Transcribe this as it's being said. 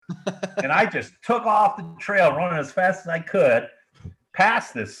And I just took off the trail running as fast as I could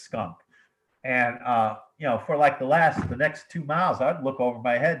past this skunk. And, for like the next 2 miles, I'd look over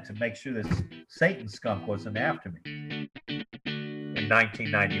my head to make sure this Satan skunk wasn't after me. In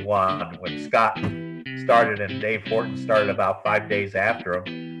 1991, when Scott started and Dave Horton started about 5 days after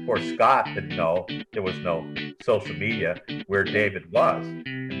him, of course, Scott didn't know there was no social media where David was.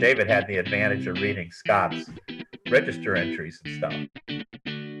 And David had the advantage of reading Scott's register entries and stuff.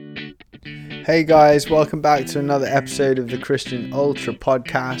 Hey guys, welcome back to another episode of the Christian Ultra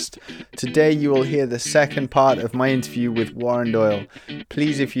podcast. Today you will hear the second part of my interview with Warren Doyle.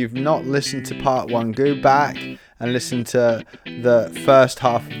 Please, if you've not listened to part one, go back and listen to the first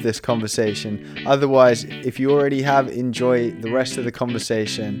half of this conversation. Otherwise, if you already have, enjoy the rest of the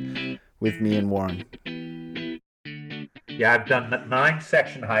conversation with me and Warren. Yeah, I've done 9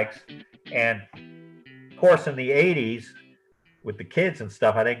 section hikes, and of course in the 80s, with the kids and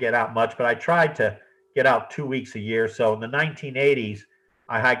stuff, I didn't get out much, but I tried to get out 2 weeks a year. So in the 1980s,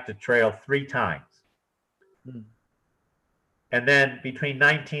 I hiked the trail 3 times. And then between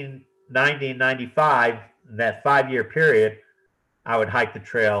 1990 and 95, that 5-year period, I would hike the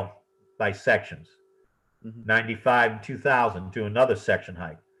trail by sections. 95 and 2000, do another section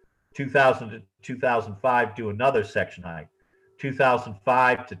hike. 2000 to 2005, do another section hike.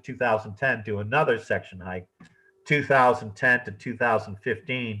 2005 to 2010, do another section hike. 2010 to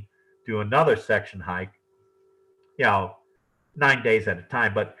 2015, do another section hike, 9 days at a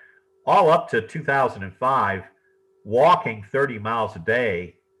time. But all up to 2005, walking 30 miles a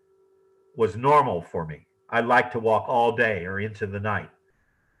day was normal for me. I like to walk all day or into the night.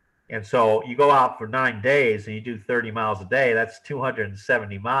 And so you go out for 9 days and you do 30 miles a day, that's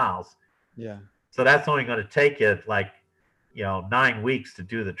 270 miles. Yeah. So that's only going to take you 9 weeks to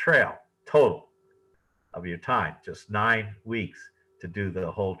do the trail total of your time, just 9 weeks to do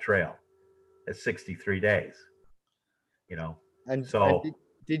the whole trail. It's 63 days, And so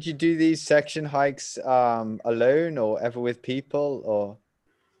did you do these section hikes alone or ever with people or?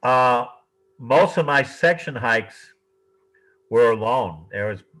 Most of my section hikes were alone.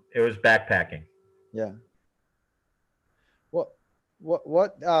 It was backpacking. Yeah.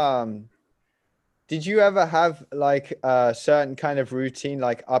 What did you ever have like a certain kind of routine,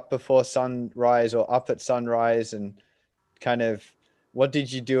 like up before sunrise or up at sunrise, and kind of what did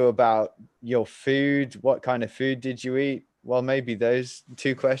you do about your food? What kind of food did you eat? Well, maybe those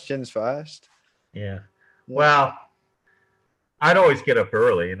 2 questions first. Yeah. Well, I'd always get up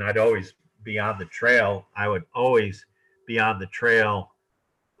early and I'd always be on the trail. I would always be on the trail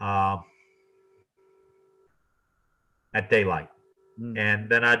at daylight. And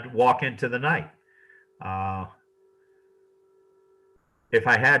then I'd walk into the night. If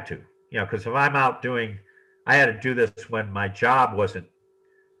I had to, because if I'm out I had to do this when my job wasn't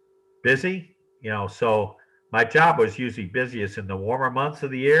busy, so my job was usually busiest in the warmer months of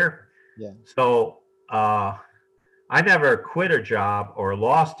the year. Yeah. So I never quit a job or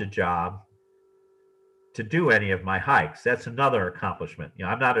lost a job to do any of my hikes. That's another accomplishment.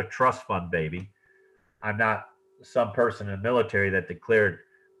 I'm not a trust fund baby. I'm not some person in the military that declared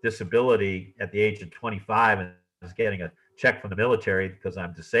disability at the age of 25 and is getting a check from the military because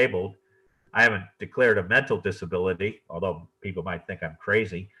I'm disabled. I haven't declared a mental disability, although people might think I'm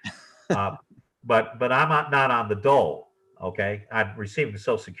crazy. But I'm not on the dole. Okay, I'm receiving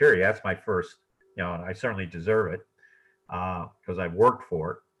Social Security. That's my first. And I certainly deserve it because I worked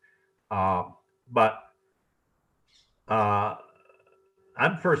for it. But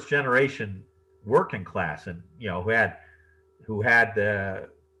I'm first generation working class, and who had the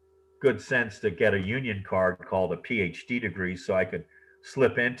good sense to get a union card called a PhD degree so I could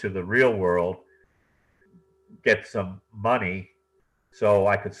slip into the real world, get some money so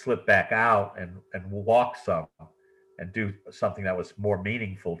I could slip back out and walk some and do something that was more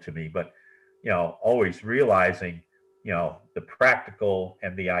meaningful to me. But, always realizing, the practical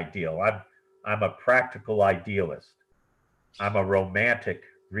and the ideal. I'm a practical idealist. I'm a romantic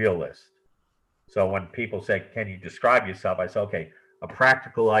realist. So when people say, can you describe yourself? I say, okay, a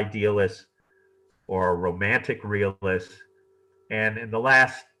practical idealist or a romantic realist. And in the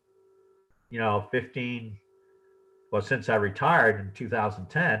last, since I retired in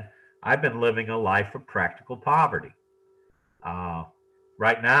 2010, I've been living a life of practical poverty.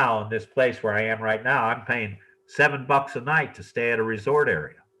 Right now, in this place where I am right now, I'm paying $7 a night to stay at a resort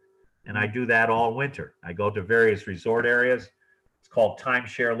area. And I do that all winter. I go to various resort areas. It's called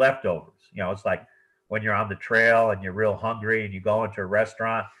timeshare leftovers. It's like when you're on the trail and you're real hungry and you go into a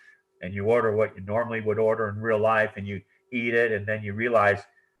restaurant and you order what you normally would order in real life and you eat it, and then you realize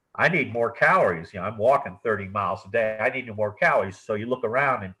I need more calories. I'm walking 30 miles a day. I need more calories. So you look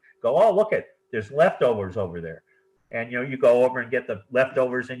around and go, oh, look at, there's leftovers over there. And, you go over and get the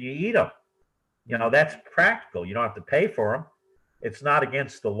leftovers and you eat them. That's practical. You don't have to pay for them. It's not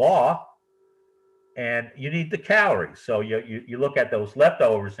against the law. And you need the calories. So you look at those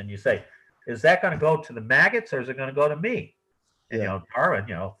leftovers and you say, is that going to go to the maggots or is it going to go to me? And, Darwin,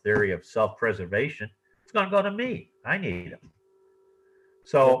 theory of self-preservation, it's going to go to me. I need them.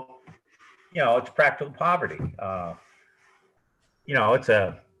 So, it's practical poverty. It's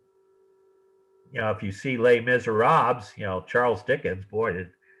if you see Les Miserables, Charles Dickens, boy, did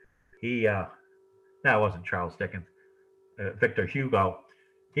he, no, it wasn't Charles Dickens, Victor Hugo,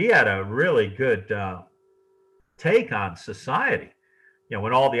 he had a really good take on society.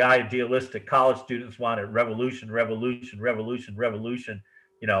 When all the idealistic college students wanted revolution,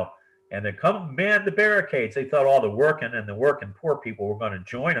 and they come man the barricades. They thought all the working and the working poor people were going to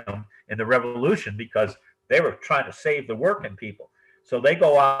join them in the revolution because they were trying to save the working people. So they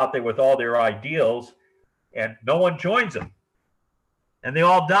go out there with all their ideals and no one joins them. And they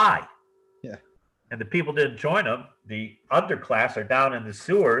all die. Yeah. And the people didn't join them. The underclass are down in the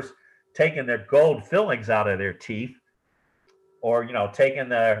sewers taking their gold fillings out of their teeth or, taking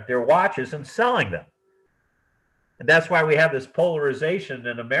their watches and selling them. And that's why we have this polarization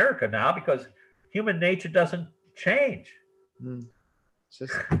in America now, because human nature doesn't change.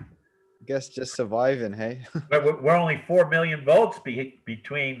 Just, I guess, just surviving, hey? We're only 4 million votes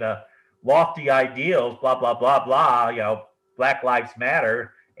between the lofty ideals, blah, blah, blah, blah, Black Lives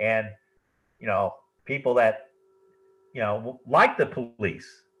Matter, and, people that, like the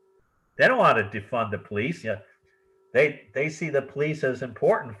police. They don't want to defund the police. They see the police as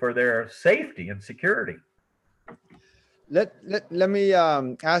important for their safety and security. Let me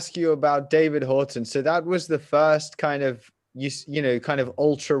ask you about David Horton. So that was the first kind of kind of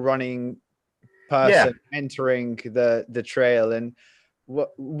ultra running person entering the trail. And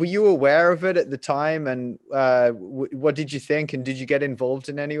were you aware of it at the time? And what did you think? And did you get involved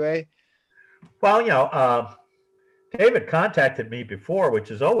in any way? Well, David contacted me before,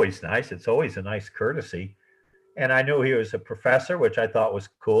 which is always nice. It's always a nice courtesy. And I knew he was a professor, which I thought was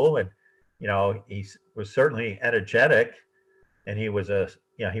cool. And he was certainly energetic, and he was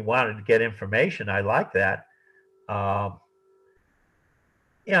he wanted to get information. I like that. And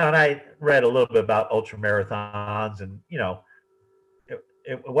I read a little bit about ultra marathons, and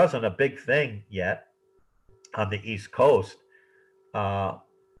it wasn't a big thing yet on the East Coast,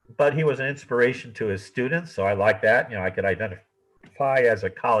 but he was an inspiration to his students. So I like that. I could identify as a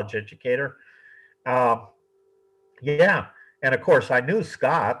college educator. And of course, I knew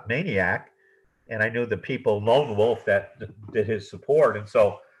Scott Maniac, and I knew the people, Lone Wolf, that did his support. And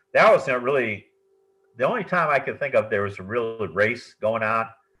so that was really the only time I could think of there was a real race going on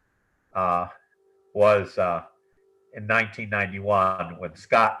was in 1991 when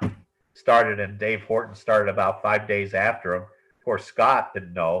Scott started and Dave Horton started about 5 days after him. Of course, Scott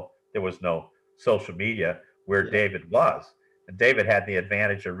didn't know there was no social media where David was. And David had the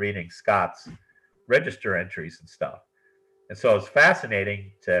advantage of reading Scott's register entries and stuff. And so it's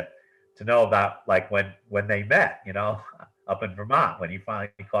fascinating to know about like when they met, up in Vermont, when he finally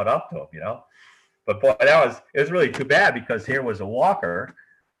caught up to him, But boy, it was really too bad, because here was a walker,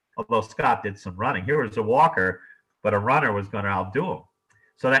 although Scott did some running. Here was a walker, but a runner was going to outdo him.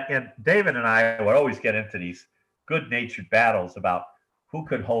 So and David and I would always get into these good-natured battles about who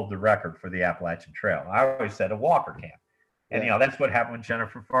could hold the record for the Appalachian Trail. I always said a walker can. And, that's what happened with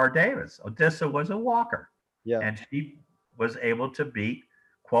Jennifer Pharr Davis. Odessa was a walker. Yeah. And she was able to beat,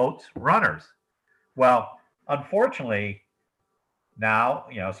 quotes, runners. Well, unfortunately, now,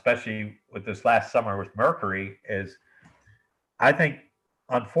 especially with this last summer with Mercury, I think,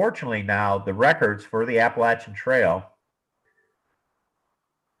 unfortunately now, the records for the Appalachian Trail,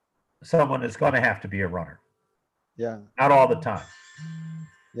 someone is going to have to be a runner. Yeah. Not all the time.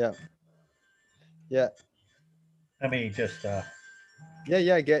 Yeah. Yeah. I mean, just get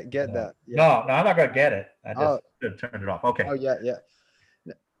that. Yeah. No, I'm not gonna get it. I just turned it off. Okay. Oh yeah.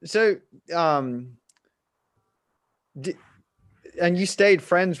 So and you stayed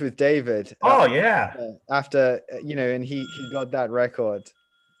friends with David. Oh yeah. After and he got that record.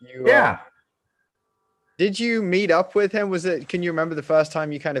 Did you meet up with him? Can you remember the first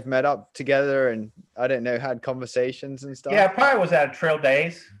time you kind of met up together and I don't know, had conversations and stuff? Yeah, probably was at Trail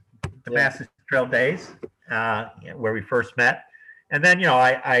Days, the Massachusetts Trail Days, where we first met. And then,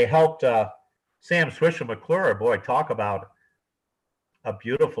 I helped Sam Swisher McClure, boy, talk about a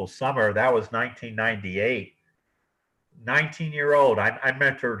beautiful summer. That was 1998. 19-year-old, I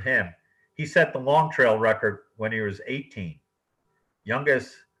mentored him. He set the long trail record when he was 18.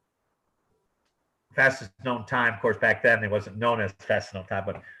 Youngest fastest known time. Of course, back then it wasn't known as fastest known time,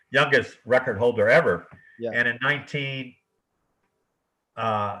 but youngest record holder ever. Yeah. And in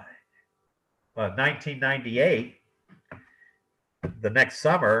 1998, the next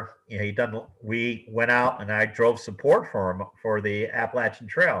summer, we went out and I drove support for him for the Appalachian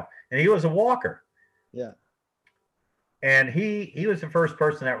Trail, and he was a walker. Yeah. And he was the first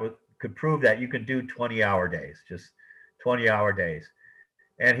person that could prove that you can do 20-hour days, just 20-hour days.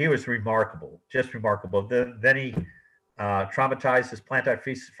 And he was remarkable, just remarkable. Then he traumatized his plantar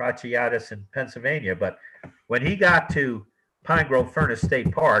fasciitis in Pennsylvania. But when he got to Pine Grove Furnace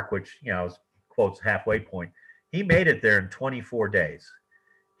State Park, which, is quotes halfway point, he made it there in 24 days.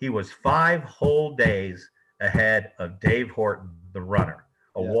 He was 5 whole days ahead of Dave Horton, the runner,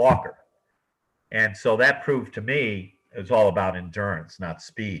 a walker. And so that proved to me it was all about endurance, not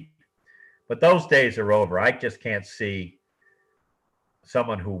speed. But those days are over. I just can't see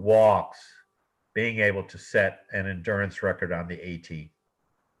someone who walks being able to set an endurance record on the AT.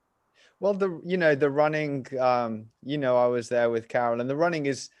 Well, the running, I was there with Carol, and the running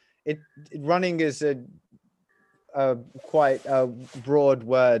is a quite a broad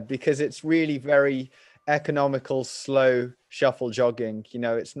word, because it's really very economical, slow shuffle jogging.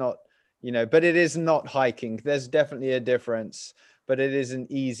 It's not, but it is not hiking. There's definitely a difference, but it is an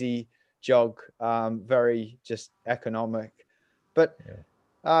easy jog, very just economic. But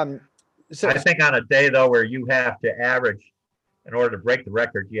so I think on a day though where you have to average, in order to break the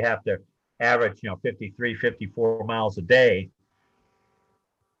record, you have to average 53, 54 miles a day.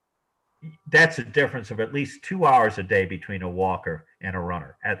 That's a difference of at least 2 hours a day between a walker and a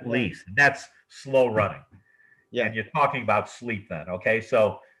runner, at least. And that's slow running. Yeah. And you're talking about sleep then. Okay.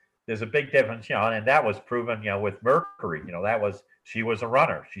 So there's a big difference, and that was proven, with Mercury. She was a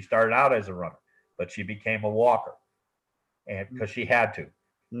runner. She started out as a runner, but she became a walker, and because she had to.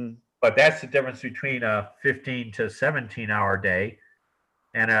 But that's the difference between a 15 to 17-hour day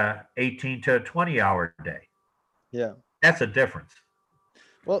and a 18 to 20-hour day. Yeah. That's a difference.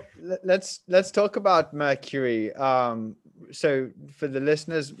 Well, let's talk about Mercury. So for the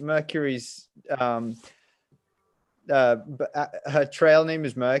listeners, Mercury's her trail name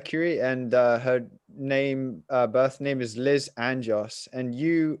is Mercury, and her birth name is Liz Anjos, and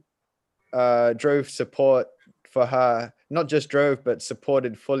you drove support for her, not just drove, but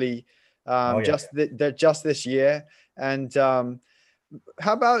supported fully just this year. And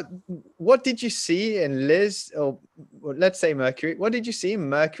how about, what did you see in Liz, or let's say Mercury? What did you see in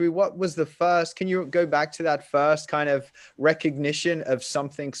Mercury? What was the first, can you go back to that first kind of recognition of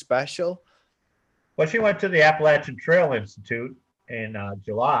something special? Well, she went to the Appalachian Trail Institute in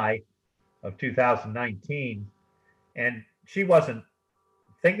July of 2019, and she wasn't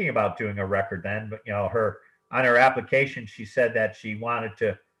thinking about doing a record then, but on her application, she said that she wanted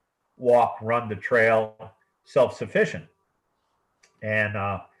to run the trail self-sufficient. And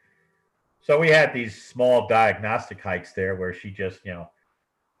so we had these small diagnostic hikes there where she just,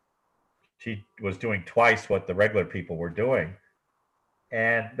 she was doing twice what the regular people were doing.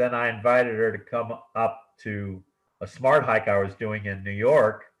 And then I invited her to come up to a smart hike I was doing in New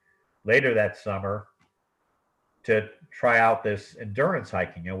York later that summer to try out this endurance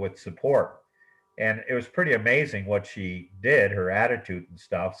hiking, with support. And it was pretty amazing what she did, her attitude and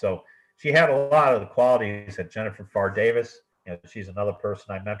stuff. So she had a lot of the qualities that Jennifer Farr Davis, she's another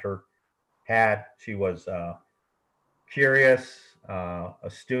person I mentor, had. She was curious, a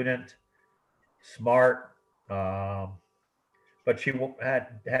student, smart, but she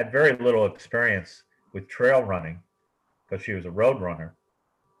had very little experience with trail running because she was a road runner.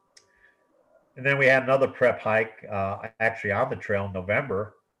 And then we had another prep hike, actually on the trail in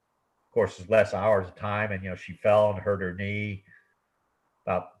November. Of course, it's less hours of time, and she fell and hurt her knee,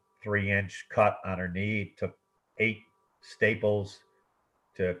 about 3-inch cut on her knee. It took 8 staples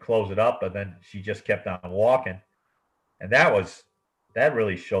to close it up, but then she just kept on walking, and that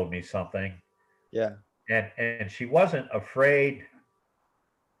really showed me something. Yeah. And she wasn't afraid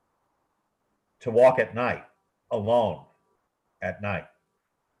to walk at night, alone at night.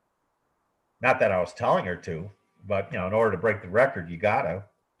 Not that I was telling her to, but in order to break the record, you gotta,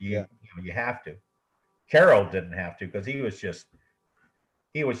 you have to. Carol didn't have to, because he was just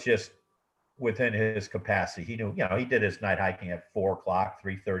within his capacity. He knew, he did his night hiking at 4 o'clock,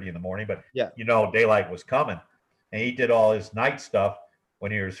 3:30 in the morning, but daylight was coming, and he did all his night stuff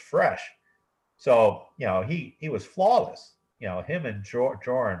when he was fresh. So, he was flawless. Him and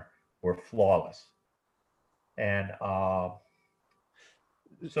Joran were flawless. And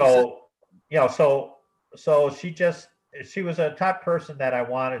so she was a top person that I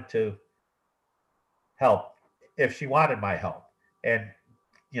wanted to help if she wanted my help. And,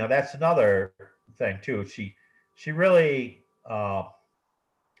 that's another thing too. She really.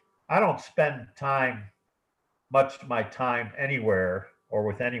 I don't spend much of my time anywhere or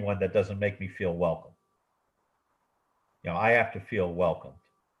with anyone that doesn't make me feel welcome. I have to feel welcomed,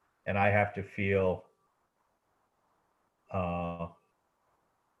 and I have to feel uh,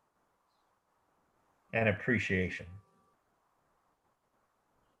 an appreciation.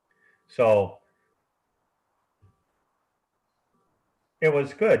 So it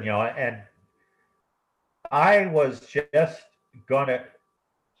was good, and I was just gonna,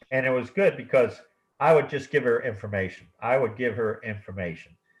 and it was good because I would just give her information. I would give her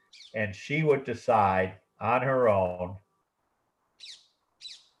information, and she would decide on her own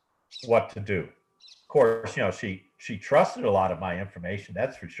what to do. Of course, she trusted a lot of my information.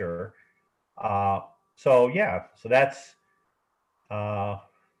 That's for sure. So yeah, so that's uh,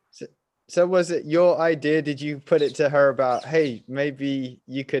 So, so was it your idea? Did you put it to her about, hey, maybe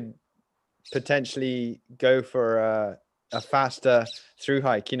you could potentially go for a faster through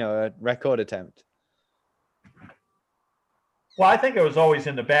hike, a record attempt? well, I think it was always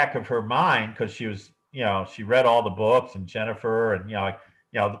in the back of her mind because she was, she read all the books and Jennifer, and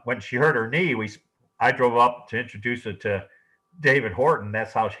when she hurt her knee, I drove up to introduce her to David Horton.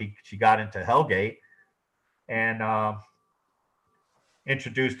 That's how she got into Hellgate, and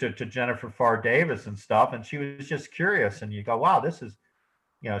introduced her to Jennifer Farr Davis and stuff. And she was just curious. And you go, wow, this is,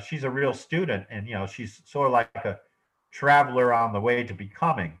 she's a real student, and she's sort of like a traveler on the way to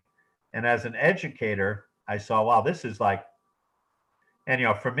becoming. And as an educator, I saw, wow, this is like, and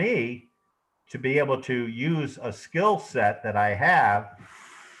for me to be able to use a skill set that I have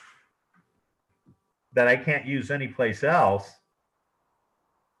that I can't use anyplace else,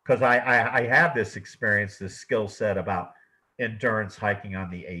 because I have this experience, this skill set about endurance hiking on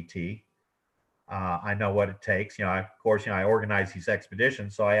the AT. I know what it takes. Of course, I organize these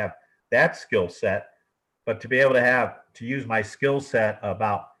expeditions, so I have that skill set. But to be able to use my skill set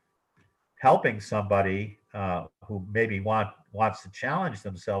about helping somebody who maybe wants to challenge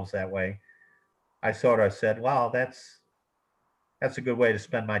themselves that way, I sort of said, "Wow, that's a good way to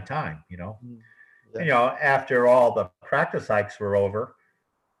spend my time." Yeah. And, after all the practice hikes were over,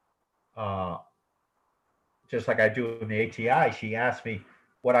 uh, just like I do in the ATI, she asked me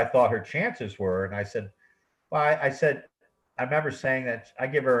what I thought her chances were, and I said, "Well, I said I remember saying that I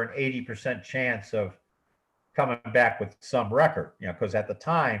give her an 80% chance of coming back with some record, because at the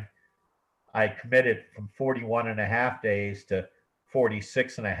time I committed from 41 and a half days to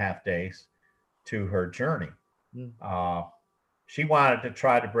 46 and a half days to her journey. Mm. She wanted to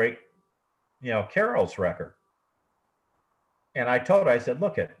try to break, Carol's record. And I told her, I said,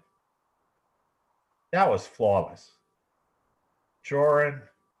 look, that was flawless. Joran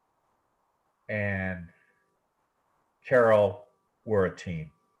and Carol were a team.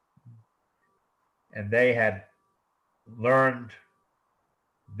 And they had learned,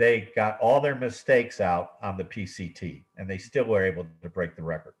 they got all their mistakes out on the PCT, and they still were able to break the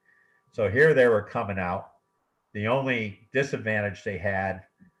record. So here they were coming out. The only disadvantage they had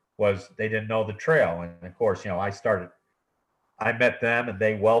was they didn't know the trail. And of course, I met them and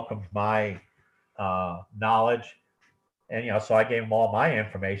they welcomed my knowledge. And, so I gave them all my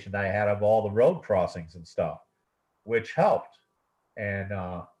information that I had of all the road crossings and stuff, which helped. And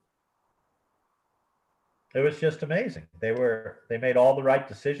it was just amazing. They made all the right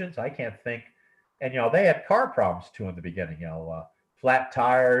decisions. I can't think. And, they had car problems too in the beginning, flat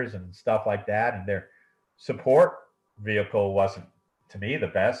tires and stuff like that. And their support vehicle wasn't, to me, the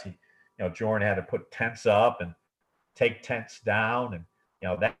best. Joran had to put tents up and take tents down,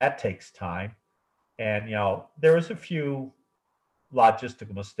 and that takes time. And there was a few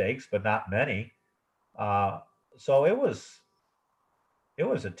logistical mistakes, but not many. So it was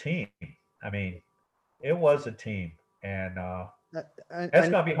a team. I mean, it was a team, and that's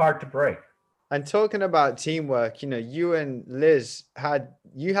going to be hard to break. And talking about teamwork, you and Liz had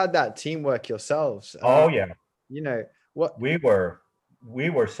that teamwork yourselves. Oh yeah. What we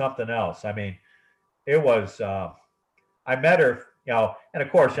were something else. I mean, it was. I met her, and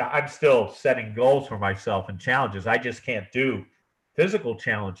of course, I'm still setting goals for myself and challenges. I just can't do physical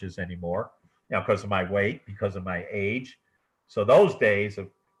challenges anymore, because of my weight, because of my age. So those days of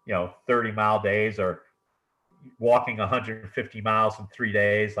 30-mile days, or walking 150 miles in 3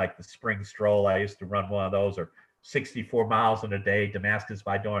 days, like the spring stroll. I used to run one of those, or 64 miles in a day, Damascus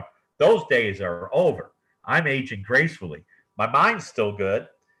by dawn. Those days are over. I'm aging gracefully. My mind's still good,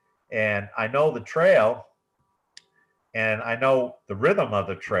 and I know the trail, and I know the rhythm of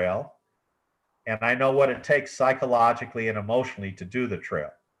the trail, and I know what it takes psychologically and emotionally to do the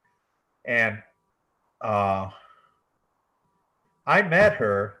trail. And I met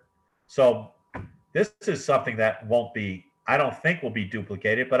her. So this is something that won't be, I don't think will be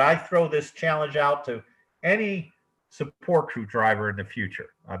duplicated, but I throw this challenge out to any support crew driver in the future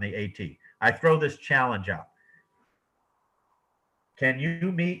on the AT. I throw this challenge out. Can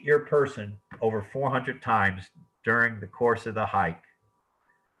you meet your person over 400 times during the course of the hike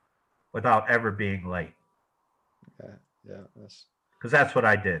without ever being late? Yeah, because that's what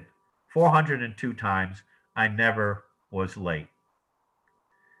I did. 402 times I never was late.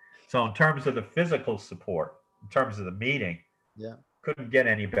 So in terms of the physical support, in terms of the meeting, yeah, couldn't get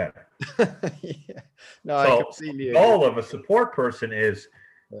any better. yeah. No, I So completely the agree. goal of a support person is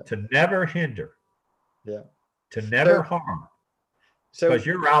to never hinder, to never harm, because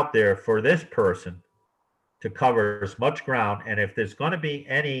you're out there for this person to cover as much ground. And if there's going to be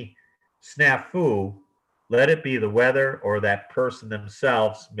any snafu, let it be the weather or that person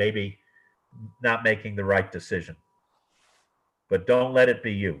themselves maybe not making the right decision. But don't let it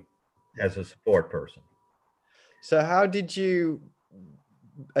be you as a support person. So how did you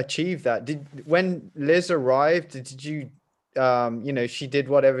achieve that? When Liz arrived, did you, she did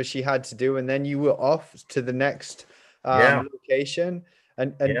whatever she had to do, and then you were off to the next location,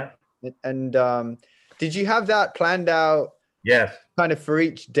 and did you have that planned out? Yes. Kind of for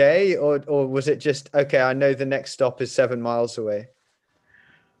each day, or was it just, okay, I know the next stop is 7 miles away?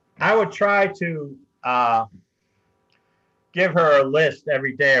 I would try to give her a list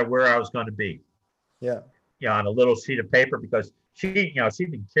every day of where I was going to be. Yeah. On a little sheet of paper, because she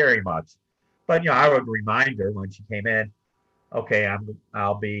didn't carry much, but I would remind her when she came in, okay,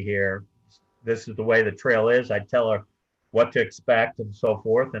 I'll be here. This is the way the trail is. I'd tell her what to expect and so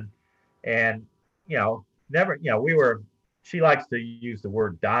forth, and never, she likes to use the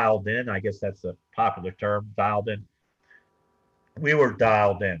word dialed in. I guess that's a popular term, dialed in. We were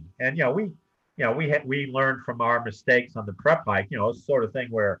dialed in, and we learned from our mistakes on the prep hike. It's the sort of thing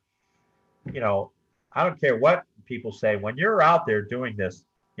where, I don't care what people say, when you're out there doing this,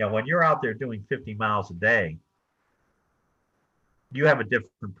 when you're out there doing 50 miles a day, you have a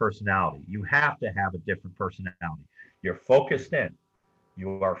different personality. You have to have a different personality. You're focused in.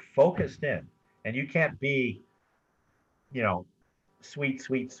 You are focused in, and you can't be,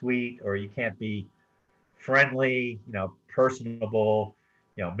 sweet, or you can't be friendly, personable,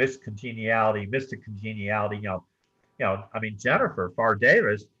 Mr. Congeniality. I mean, Jennifer Farr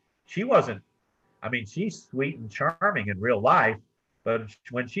Davis, she wasn't, she's sweet and charming in real life, but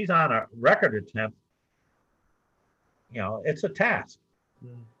when she's on a record attempt, it's a task.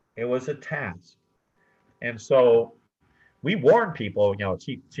 It was a task. And so we warned people,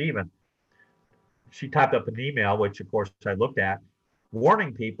 she typed up an email, which of course I looked at,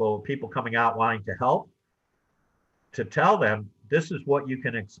 warning people coming out wanting to help, to tell them this is what you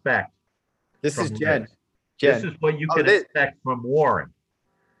can expect. This is Jen. This is what you can expect from Warren.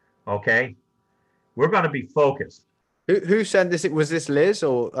 Okay? We're going to be focused. Who sent this? Was this Liz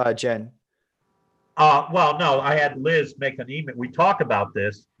or Jen? Well, no, I had Liz make an email. We talked about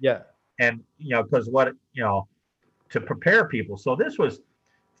this. Yeah. And, because to prepare people. So this was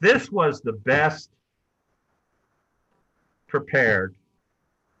the best prepared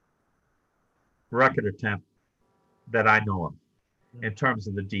record attempt that I know of in terms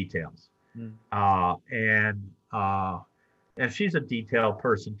of the details. And she's a detailed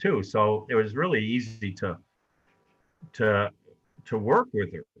person too. So it was really easy to work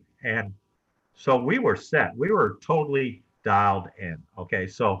with her. And so we were set. We were totally dialed in. Okay.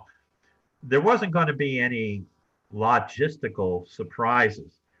 So there wasn't going to be any logistical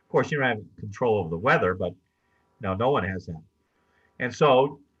surprises. Of course, you don't have control over the weather, but no one has that. And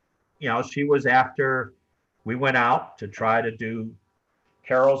so, she was after we went out to try to do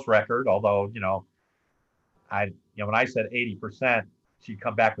Carol's record, although, when I said 80%, she'd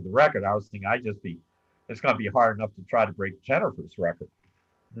come back with the record. I was thinking it's going to be hard enough to try to break Jennifer's record.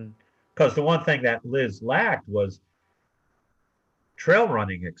 Because the one thing that Liz lacked was trail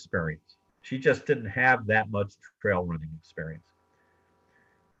running experience. She just didn't have that much trail running experience.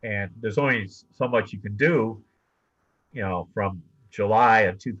 And there's only so much you can do, from July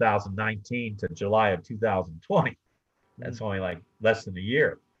of 2019 to July of 2020. That's only like less than a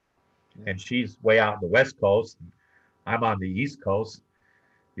year. And she's way out on the West Coast. I'm on the East Coast.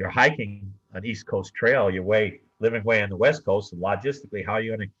 You're hiking an East Coast trail. You're living way on the West Coast. And logistically, how are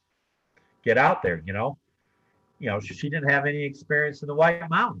you going to get out there? She didn't have any experience in the White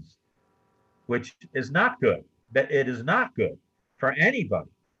Mountains, which is not good. But it is not good for anybody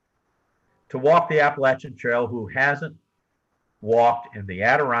to walk the Appalachian Trail who hasn't walked in the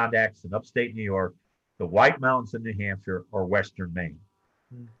Adirondacks in upstate New York, the White Mountains in New Hampshire, or Western Maine,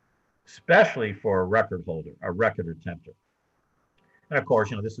 especially for a record holder, a record attempter. And of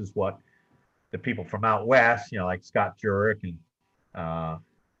course, this is what the people from out west, like Scott Jurek and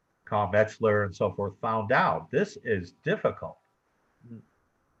Carl Metzler and so forth, found out this is difficult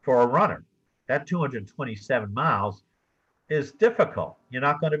for a runner. That 227 miles is difficult. You're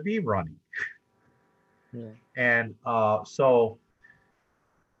not going to be running. Yeah. And so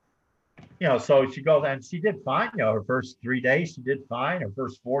she goes and she did fine. Her first 3 days, she did fine. Her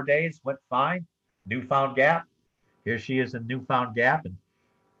first 4 days went fine. Newfound Gap. Here she is in Newfound Gap. And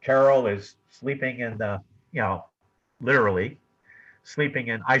Carol is sleeping in literally sleeping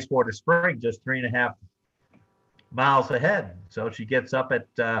in Icewater Spring, just 3.5 miles ahead. So she gets up at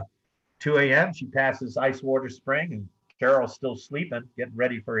 2 a.m. She passes Icewater Spring, and Carol's still sleeping, getting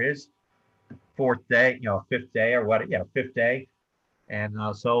ready for his fifth day or what? Yeah, fifth day. And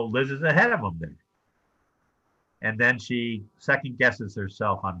so Liz is ahead of him there. And then she second guesses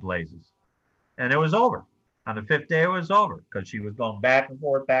herself on Blazes. And it was over. On the fifth day, it was over because she was going back and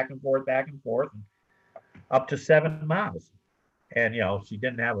forth, back and forth, back and forth, and up to 7 miles. And, she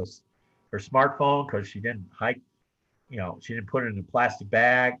didn't have her smartphone because she didn't hike. She didn't put it in a plastic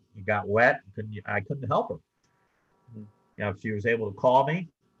bag. It got wet. I couldn't help her. If she was able to call me,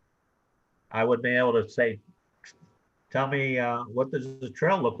 I would have been able to say, tell me what does the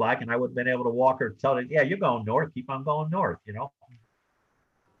trail look like? And I would have been able to walk her, tell her, yeah, you're going north. Keep on going north,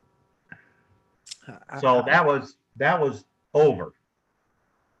 So that was over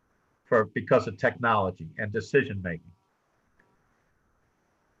because of technology and decision making.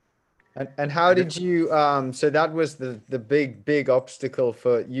 And how did you so that was the big obstacle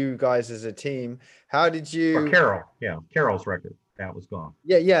for you guys as a team. How did you for Carol's record that was gone.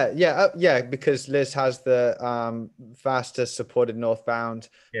 Yeah, because Liz has the faster supported northbound.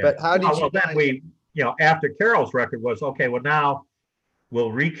 Yeah. But how did you then we after Carol's record was okay, well now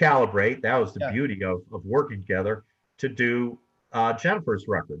we'll recalibrate. That was the beauty of working together to do Jennifer's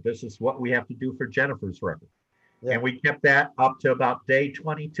record. This is what we have to do for Jennifer's record. Yeah. And we kept that up to about day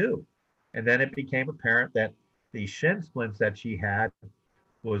 22. And then it became apparent that the shin splints that she had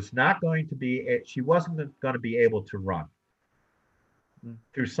was not going to be, she wasn't going to be able to run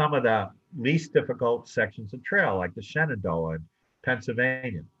through some of the least difficult sections of trail, like the Shenandoah and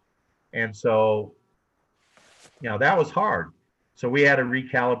Pennsylvania. And so, that was hard. So we had to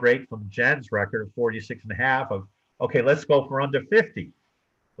recalibrate from Jen's record of 46.5 of, okay, let's go for under 50.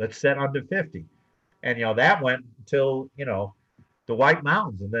 Let's set under 50. And, that went until, the White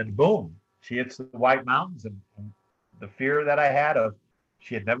Mountains, and then boom, she hits the White Mountains, and the fear that I had of,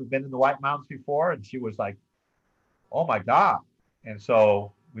 she had never been in the White Mountains before, and she was like, oh my God. And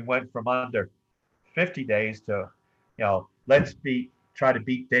so we went from under 50 days to, let's try to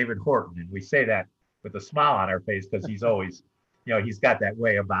beat David Horton. And we say that with a smile on our face because he's always, he's got that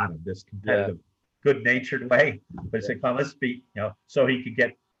way about him, this competitive, good-natured way. But he said, come on, let's beat, so he could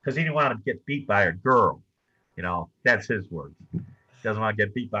get, because he didn't want to get beat by a girl. That's his words. He doesn't want to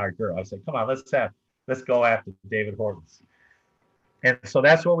get beat by a girl. I said, come on, let's go after David Horton's. And so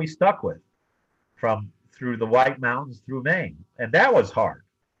that's what we stuck with through the White Mountains through Maine. And that was hard.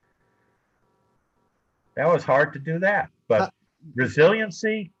 That was hard to do that. But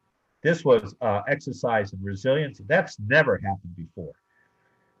resiliency, this was exercise in resiliency. That's never happened before.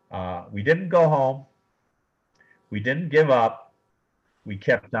 We didn't go home. We didn't give up. We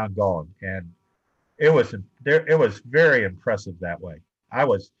kept on going. And it was very impressive that way. I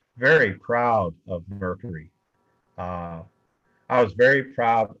was very proud of Mercury. I was very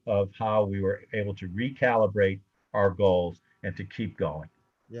proud of how we were able to recalibrate our goals and to keep going.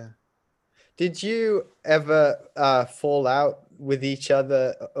 Yeah. Did you ever fall out with each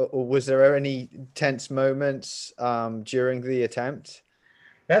other, or was there any tense moments during the attempt?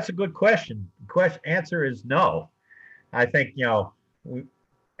 That's a good question. Answer is no. I think, and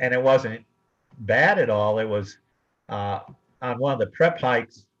it wasn't bad at all. It was on one of the prep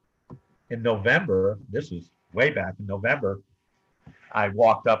hikes in November. This was way back in November. I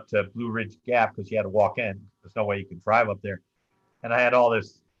walked up to Blue Ridge Gap because you had to walk in. There's no way you could drive up there. And I had all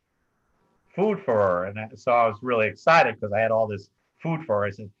this food for her. And so I was really excited because I had all this food for her. I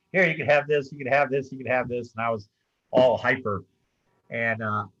said, here, you can have this, you can have this, you can have this. And I was all hyper. And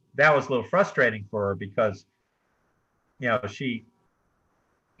that was a little frustrating for her because,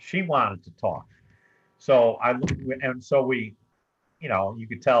 she wanted to talk. So we, you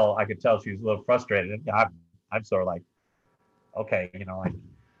could tell, I could tell she was a little frustrated. And I'm sort of like, okay,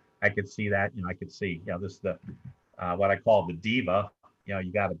 I could see that, I could see, this is the, what I call the diva,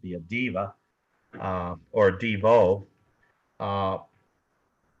 you got to be a diva or a divo.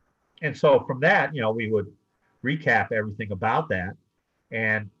 And so from that, we would recap everything about that.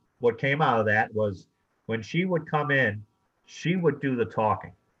 And what came out of that was when she would come in, she would do the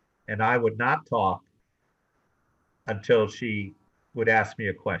talking and I would not talk until she would ask me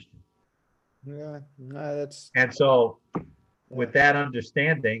a question. Yeah, no, that's And so, yeah. with that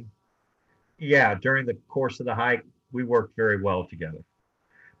understanding, yeah, during the course of the hike, we worked very well together.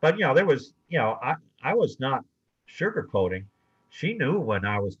 But there was, I was not sugarcoating. She knew when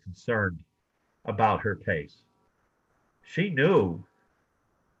I was concerned about her pace. She knew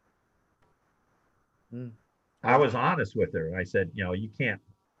Mm, I yeah, was honest with her. I said, you can't,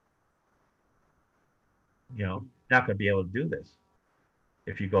 not going to be able to do this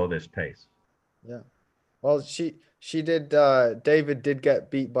if you go this pace. yeah. Well, she did. David did get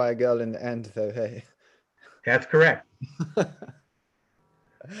beat by a girl in the end, though. Hey, That's correct. I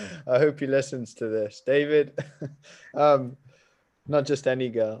hope he listens to this, David. um, not just any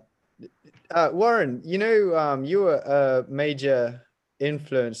girl. Warren, you were a major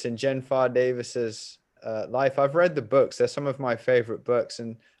influence in Jen Farr Davis's life. I've read the books; they're some of my favorite books,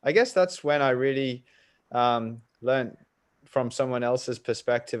 and I guess that's when I really learned from someone else's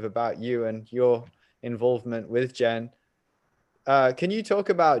perspective about you and your involvement with Jen. Can you talk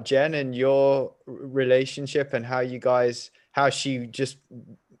about Jen and your relationship and how she just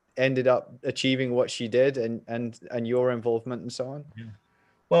ended up achieving what she did, and your involvement and so on? Yeah.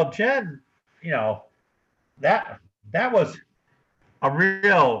 Well, Jen, you know, that that was a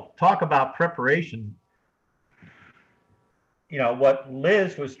real talk about preparation. What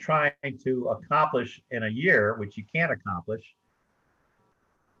Liz was trying to accomplish in a year, which you can't accomplish.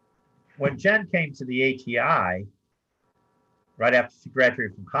 When Jen came to the ATI right after she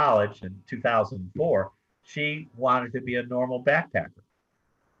graduated from college in 2004, she wanted to be a normal backpacker.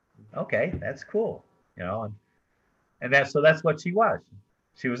 Okay, that's cool, and that's what she was.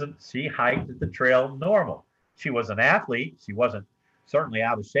 She hiked the trail normal. She was an athlete. She wasn't certainly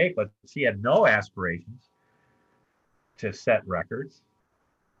out of shape, but she had no aspirations to set records.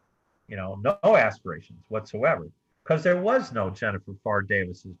 No aspirations whatsoever, because there was no Jennifer Farr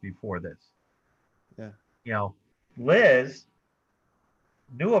Davises before this. Yeah. Liz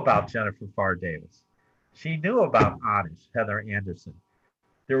knew about Jennifer Farr Davis. She knew about Anish, Heather Anderson.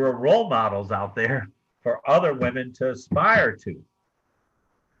 There were role models out there for other women to aspire to.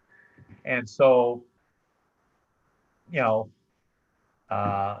 And so, you know,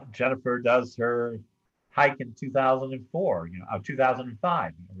 Jennifer does her hike in 2004,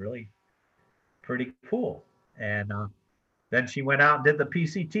 2005, really pretty cool. And then she went out and did the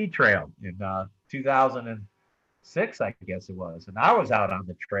PCT trail in 2006, I guess it was. And I was out on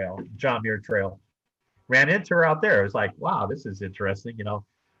the trail, John Muir Trail, ran into her out there. It was like, wow, this is interesting,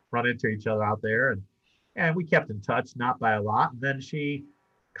 run into each other out there. And we kept in touch, not by a lot. And then she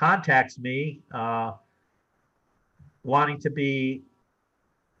contacts me wanting to be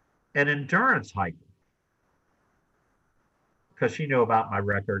an endurance hiker because she knew about my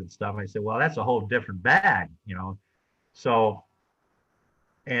record and stuff. I said, well, that's a whole different bag. So,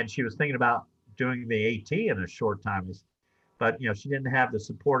 and she was thinking about doing the AT in a short time, but she didn't have the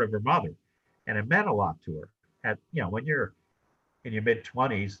support of her mother, and it meant a lot to her. When you're in your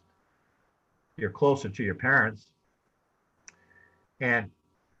mid-20s, you're closer to your parents, and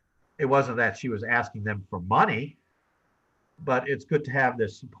it wasn't that she was asking them for money, but it's good to have the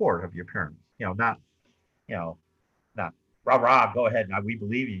support of your parents. Not rah rah, go ahead, now we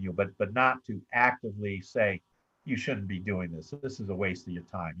believe in you, but not to actively say you shouldn't be doing this. This is a waste of your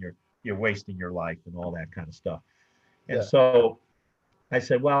time. You're wasting your life and all that kind of stuff. And Yeah. so I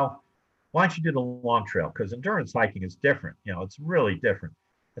said, well, why don't you do the long trail? Because endurance hiking is different. It's really different.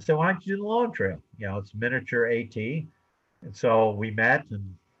 I said, why don't you do the long trail? It's miniature AT. And so we met,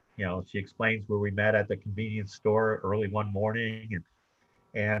 and she explains where we met at the convenience store early one morning,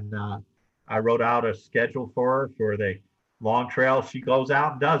 and I wrote out a schedule for her for the long trail. She goes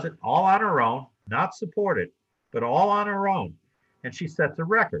out and does it all on her own, not supported, but all on her own. And she sets a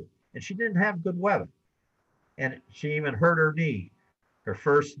record. And she didn't have good weather. And she even hurt her knee her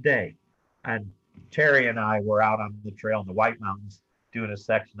first day. And Terry and I were out on the trail in the White Mountains doing a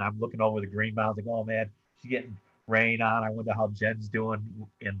section. I'm looking over the Green Mountains, like, oh man, she's getting rain on. I wonder how Jen's doing.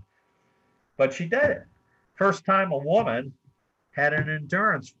 But she did it. First time a woman had an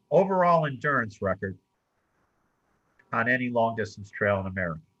overall endurance record on any long distance trail in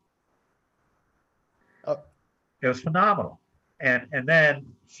America. Oh. It was phenomenal. And then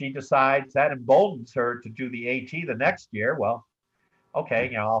she decides that emboldens her to do the AT the next year. Well,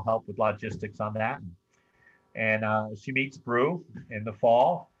 okay, I'll help with logistics on that. And she meets Brew in the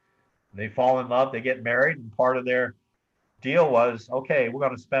fall. They fall in love, they get married, and part of their deal was, okay, we're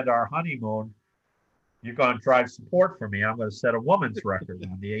going to spend our honeymoon. You're going to drive support for me. I'm going to set a woman's record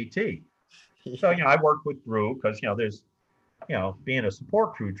on the AT. Yeah. So, I worked with Brew because, there's being a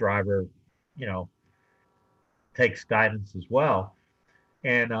support crew driver, you know, takes guidance as well.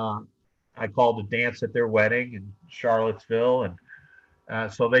 And I called to dance at their wedding in Charlottesville, and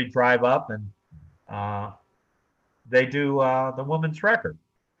so they drive up and uh, they do the women's record,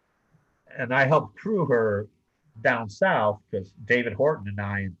 and I helped crew her down south because David Horton and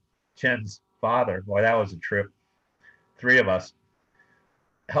I and Jen's father, boy, that was a trip. Three of us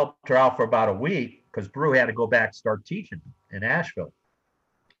helped her out for about a week because Brew had to go back and start teaching in Asheville,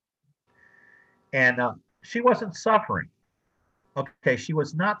 and she wasn't suffering. Okay, she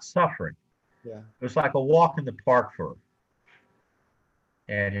was not suffering. Yeah. It was like a walk in the park for her.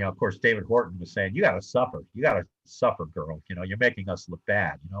 And of course, David Horton was saying, "You got to suffer. You got to suffer, girl. You're making us look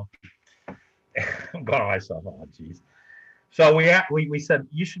bad." I'm going to myself, "Oh, geez." So we said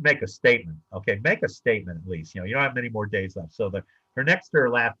you should make a statement. Okay, make a statement at least. You don't have many more days left. So her next to her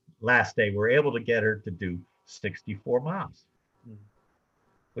last day, we were able to get her to do 64 miles,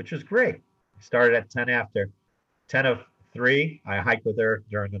 which is great. We started at 10 of 3. I hiked with her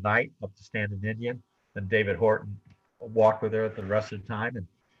during the night up to Standing Indian. Then David Horton walked with her the rest of the time, and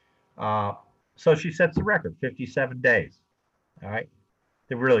so she sets the record, 57 days. All right,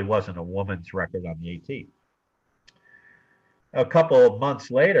 there really wasn't a woman's record on the AT. A couple of months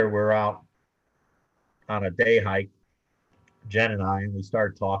later, we're out on a day hike, Jen and I, and we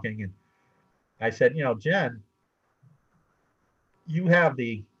started talking. And I said, Jen, you have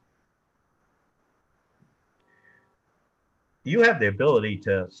the ability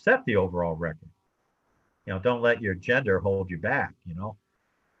to set the overall record. Don't let your gender hold you back.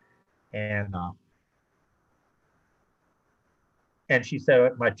 And she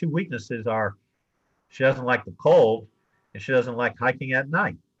said, my 2 weaknesses are she doesn't like the cold and she doesn't like hiking at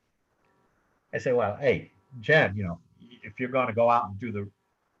night. I say, well, hey, Jen, if you're going to go out and do the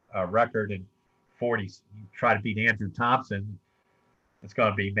record in 40, try to beat Andrew Thompson, it's going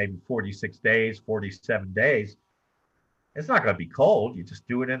to be maybe 46 days, 47 days. It's not going to be cold. You just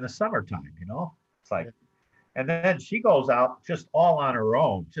do it in the summertime, It's like, and then she goes out just all on her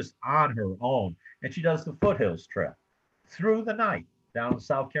own, and she does the Foothills Trail through the night down in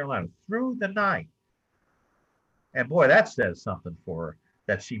South Carolina, through the night. And boy, that says something for her,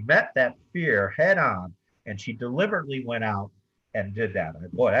 that she met that fear head on and she deliberately went out and did that. And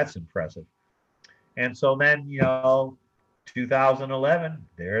boy, that's impressive. And so then, 2011,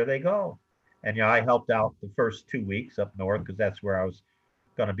 there they go. And, I helped out the first 2 weeks up north because that's where I was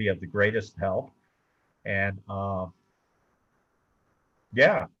going to be of the greatest help. And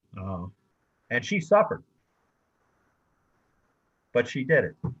and she suffered, but she did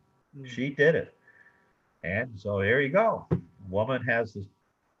it. She did it. And so there you go. Woman has the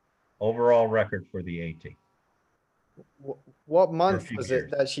overall record for the AT. What month was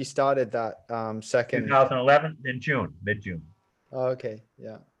it that she started that second? 2011 in June, mid-June. Oh, okay,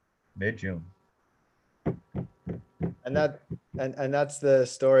 yeah. Mid-June. And that's the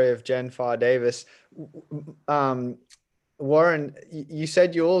story of Jen Farr Davis. Warren, you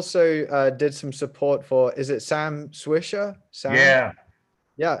said you also did some support for, is it Sam Swisher? Yeah.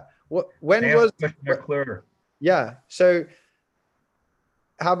 Yeah. When Sam was Swisher? Yeah. So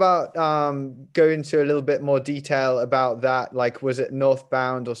how about go into a little bit more detail about that? Like, was it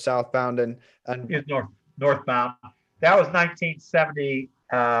northbound or southbound? And it was northbound. That was 1970,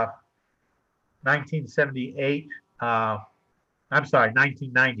 1978. I'm sorry,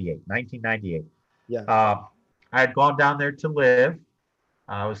 1998. Yeah. I had gone down there to live.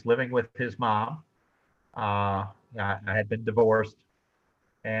 I was living with his mom. I had been divorced,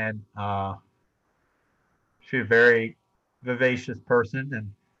 and she was a very vivacious person,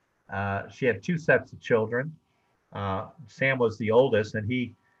 and she had 2 sets of children. Sam was the oldest, and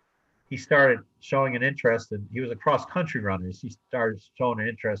he started showing an interest, and he was a cross country runner. He started showing an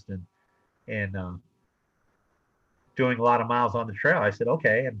interest in doing a lot of miles on the trail. I said,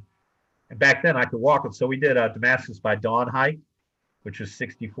 okay, and back then I could walk it. So we did a Damascus by Dawn hike, which was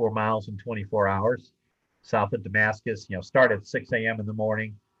 64 miles in 24 hours, south of Damascus. Started at 6 a.m. in the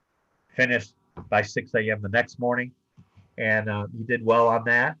morning, finished by 6 a.m. the next morning, and he did well on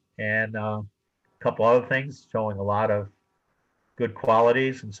that, and a couple other things showing a lot of good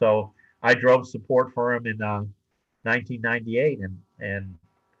qualities. And so I drove support for him in 1998, and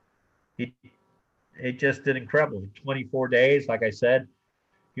he just did incredible. 24 days, like I said,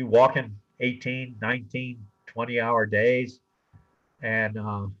 you walking 18, 19, 20-hour days, and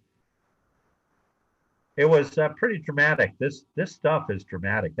it was pretty dramatic. This stuff is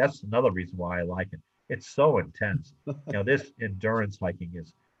dramatic. That's another reason why I like it. It's so intense. This endurance hiking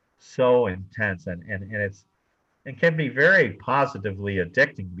is so intense, and it can be very positively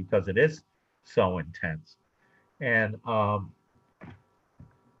addicting because it is so intense. And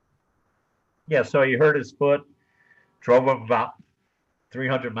yeah, so he hurt his foot, drove him about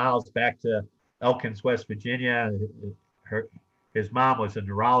 300 miles back to Elkins, West Virginia. Her, his mom was a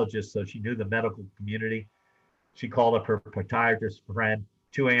neurologist, so she knew the medical community. She called up her podiatrist friend.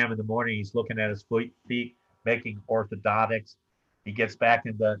 2 a.m. in the morning, he's looking at his feet, making orthodontics. He gets back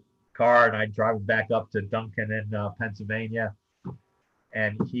in the car, and I drive him back up to Duncan in Pennsylvania.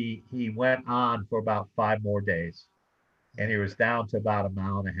 And he went on for about 5 more days, and he was down to about a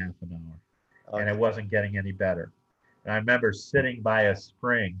mile and a half an hour, and it wasn't getting any better. And I remember sitting by a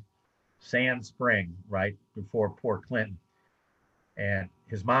spring, Sand Spring, right before Port Clinton, and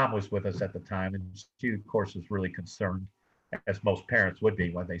his mom was with us at the time, and she, of course, was really concerned, as most parents would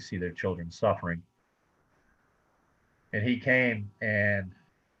be when they see their children suffering. And he came, and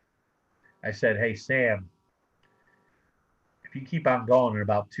I said, "Hey, Sam, if you keep on going, in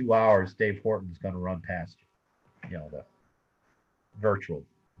about 2 hours, Dave Horton's going to run past you." You know, the virtual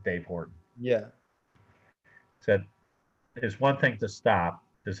Dave Horton. Yeah. Said, "There's one thing to stop.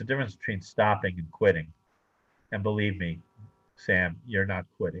 There's a difference between stopping and quitting. And believe me, Sam, you're not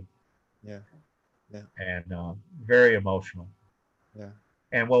quitting." Yeah. Yeah. And very emotional. Yeah.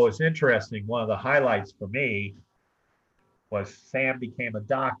 And what was interesting, one of the highlights for me was Sam became a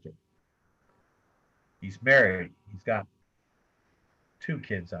doctor. He's married. He's got 2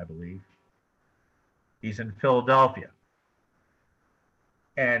 kids, I believe. He's in Philadelphia.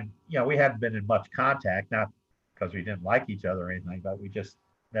 And, you know, we hadn't been in much contact, not because we didn't like each other or anything, but we just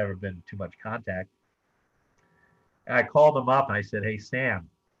never been too much contact. And I called him up and I said, "Hey, Sam,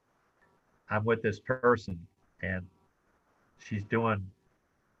 I'm with this person and she's doing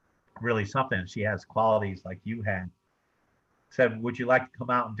really something. She has qualities like you had." Said, "Would you like to come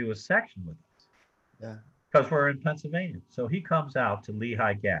out and do a section with us?" Yeah. Because we're in Pennsylvania. So he comes out to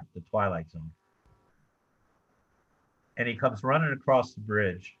Lehigh Gap, the Twilight Zone. And he comes running across the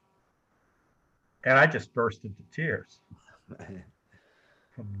bridge. And I just burst into tears.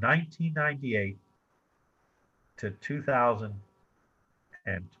 From 1998 to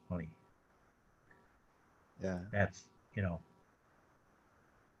 2020. Yeah. That's, you know,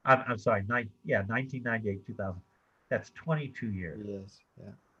 I'm sorry, 1998, 2000. That's 22 years. Yes.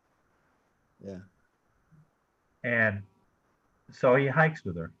 Yeah. Yeah. And so he hikes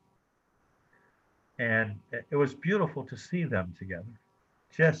with her. And it was beautiful to see them together.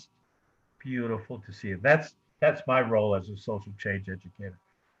 Just beautiful to see it. That's my role as a social change educator.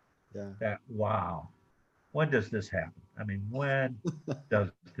 Yeah. That, wow, when does this happen? I mean, when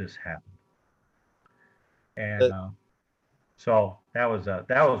does this happen? And so that was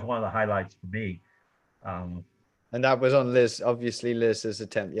one of the highlights for me. And that was on Liz, obviously Liz's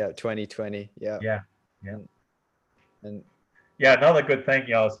attempt. Yeah, 2020. Yeah. Yeah. And yeah, another good thing,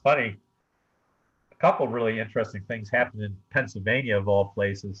 you know, it's funny. A couple really interesting things happened in Pennsylvania, of all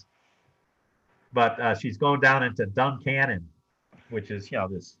places. But she's going down into Duncannon, which is, you know,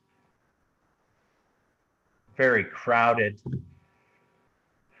 this very crowded,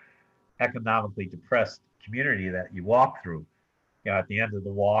 economically depressed community that you walk through. You know, at the end of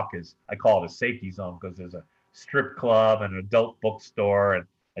the walk is, I call it a safety zone, because there's a strip club and an adult bookstore. And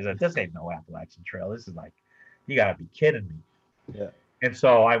I said, "This ain't no Appalachian Trail. This is like, you got to be kidding me." yeah. And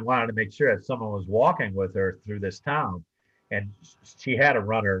so I wanted to make sure that someone was walking with her through this town. And she had a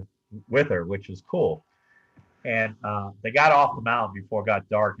runner with her, which was cool. And they got off the mountain before it got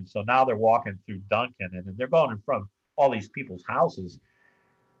dark. And so now they're walking through Duncan, and they're going in front of all these people's houses,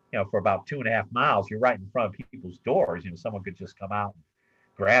 you know, for about 2.5 miles. You're right in front of people's doors. You know, someone could just come out and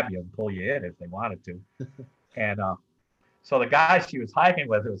grab you and pull you in if they wanted to. And so the guy she was hiking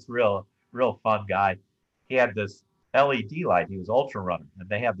with was real fun guy. He had this LED light. He was ultra runner, and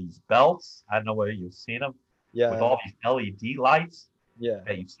they have these belts. I don't know whether you've seen them. Yeah. With all these LED lights. Yeah.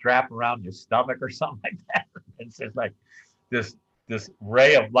 That you strap around your stomach or something like that. It's just like this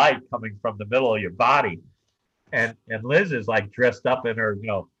ray of light coming from the middle of your body. And Liz is like dressed up in her, you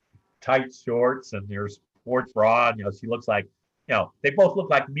know, tight shorts and her sports bra. And, you know, she looks like, you know, they both look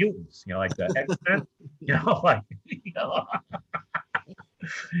like mutants, you know, like the X-Men, you know, like, you know.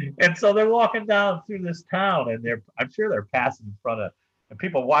 And so they're walking down through this town, and I'm sure they're passing in front of, and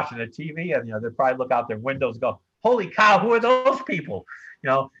people watching the TV, and, you know, they probably look out their windows and go, "Holy cow, who are those people?" You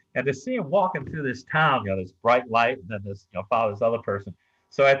know, and to see him walking through this town, you know, this bright light, and then this, you know, follow this other person.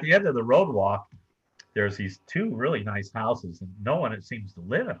 So at the end of the road walk, there's these 2 really nice houses, and no one, it seems, to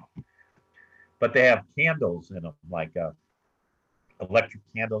live in them. But they have candles in them, like electric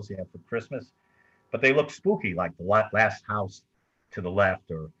candles you have for Christmas. But they look spooky, like the last house to the left,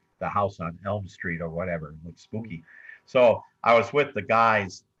 or the house on Elm Street, or whatever. It looks spooky. So I was with the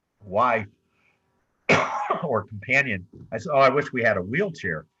guy's wife or companion. I said, "Oh, I wish we had a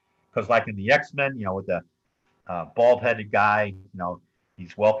wheelchair," because like in the X-Men, with the bald-headed guy,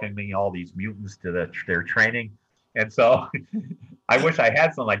 he's welcoming all these mutants to their training, and so I wish I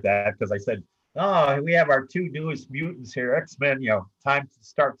had something like that because I said, "Oh, we have our two newest mutants here, X-Men. Time to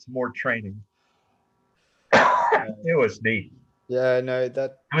start some more training." It was neat. Yeah, no,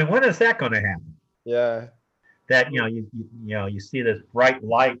 that, I mean, when is that going to happen? yeah. That you see this bright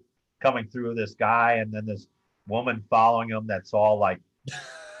light coming through this guy, and then this woman following him. That's all like,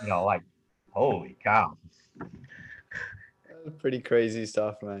 like, holy cow. Pretty crazy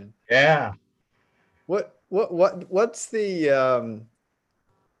stuff, man. Yeah. What's the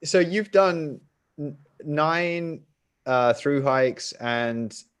so you've done 9 through hikes,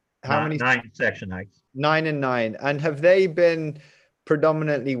 and how many? 9 section hikes. 9 and 9. And have they been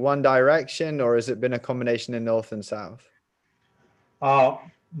predominantly one direction, or has it been a combination of north and south?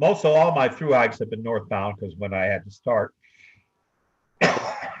 Most of all my through hikes have been northbound because when I had to start,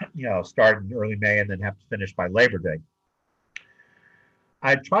 start in early May and then have to finish by Labor Day.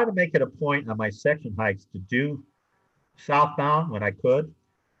 I try to make it a point on my section hikes to do southbound when I could.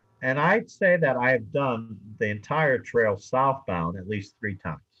 And I'd say that I have done the entire trail southbound at least 3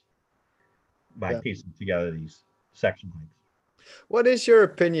 times by piecing together these section hikes. What is your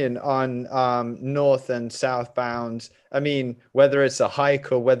opinion on north and southbound? I mean, whether it's a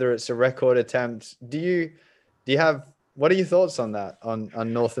hike or whether it's a record attempt, do you have, what are your thoughts on that,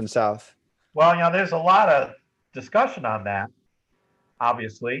 on north and south? Well, there's a lot of discussion on that,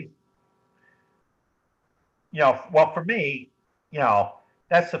 obviously. Well, for me,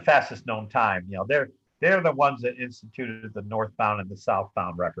 that's the fastest known time. They're the ones that instituted the northbound and the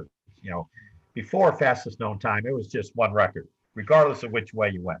southbound records. Before fastest known time, it was just one record, regardless of which way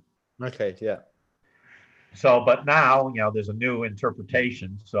you went. Okay, yeah. So, but now, there's a new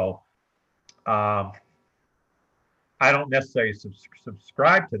interpretation. So, I don't necessarily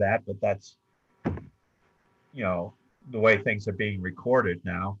subscribe to that, but that's, the way things are being recorded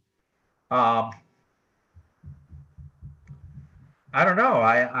now. I don't know.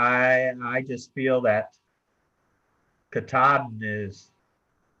 I just feel that Katahdin is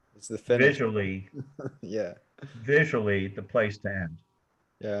the finish. Visually the place to end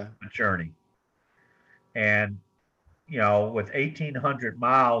the journey. And with 1,800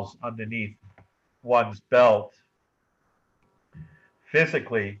 miles underneath one's belt,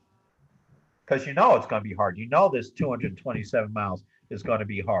 physically, because it's going to be hard. This 227 miles is going to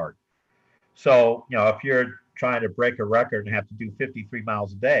be hard. So if you're trying to break a record and have to do 53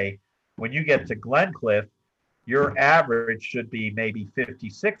 miles a day, when you get to Glencliff, your average should be maybe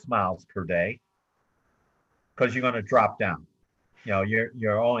 56 miles per day, because you're going to drop down.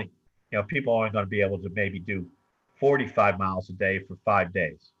 You're only, people are only going to be able to maybe do 45 miles a day for 5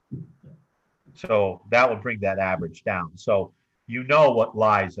 days. So that will bring that average down. So what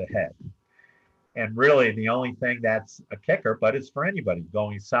lies ahead. And really the only thing that's a kicker, but it's for anybody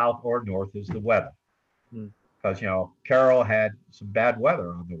going south or north, is the weather. Because, Carroll had some bad weather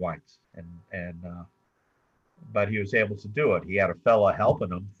on the Whites, but he was able to do it. He had a fella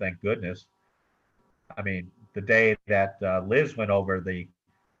helping him, thank goodness. I mean, the day that Liz went over the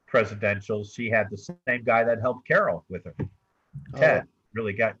presidentials, she had the same guy that helped Carroll with her. Ted,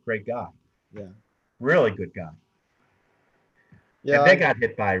 really great guy. Yeah. Really good guy. Yeah. And they got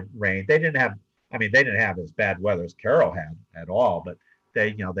hit by rain. They didn't have as bad weather as Carroll had at all, but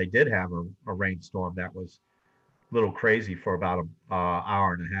they did have a rainstorm that was a little crazy for about an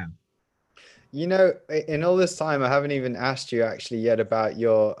hour and a half. In all this time, I haven't even asked you actually yet about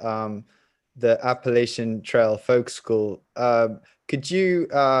your the Appalachian Trail Folk School. Could you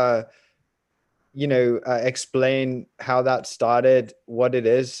explain how that started, what it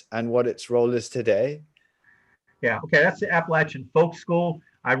is, and what its role is today? Yeah, okay, that's the Appalachian Folk School.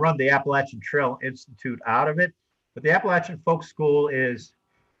 I run the Appalachian Trail Institute out of it. But the Appalachian Folk School is,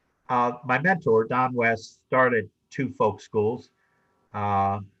 my mentor, Don West, started 2 folk schools.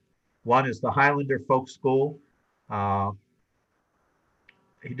 One is the Highlander Folk School.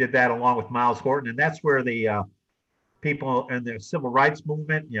 He did that along with Miles Horton, and that's where the people in the civil rights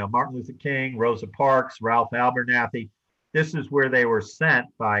movement, Martin Luther King, Rosa Parks, Ralph Abernathy, this is where they were sent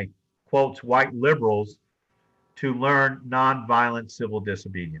by, quotes, white liberals to learn nonviolent civil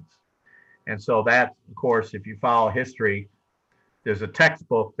disobedience. And so that, of course, if you follow history, there's a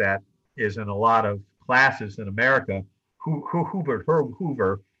textbook that is in a lot of classes in America. Herb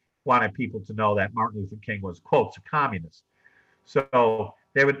Hoover wanted people to know that Martin Luther King was, quotes, a communist. So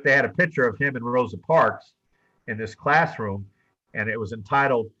they had a picture of him and Rosa Parks in this classroom, and it was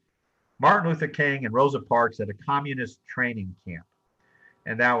entitled Martin Luther King and Rosa Parks at a Communist Training Camp.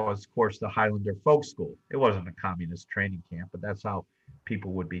 And that was, of course, the Highlander Folk School. It wasn't a communist training camp, but that's how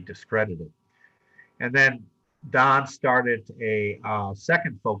people would be discredited. And then Don started a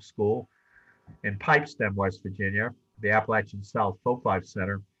second folk school in Pipestem, West Virginia, the Appalachian South Folklife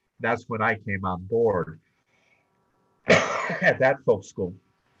Center. That's when I came on board at that folk school.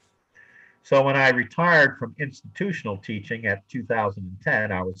 So when I retired from institutional teaching at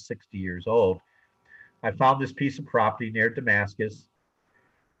 2010, I was 60 years old. I found this piece of property near Damascus,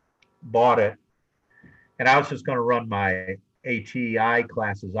 bought it, and I was just going to run my ATI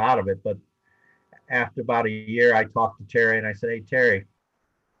classes out of it. But after about a year, I talked to Terry and I said, "Hey, Terry,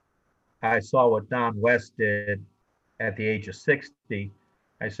 I saw what Don West did at the age of 60.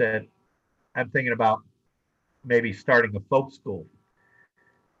 I said, I'm thinking about maybe starting a folk school."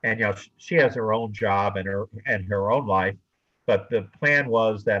 And she has her own job and her own life, but the plan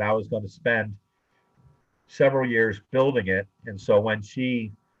was that I was going to spend several years building it. And so when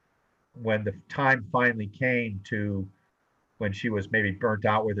the time finally came to when she was maybe burnt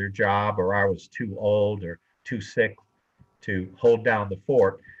out with her job, or I was too old or too sick to hold down the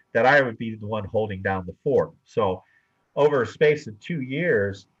fort, that I would be the one holding down the fort. So over a space of 2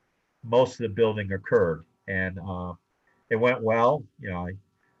 years, most of the building occurred, and it went well.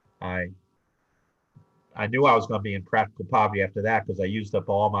 I I knew I was going to be in practical poverty after that because I used up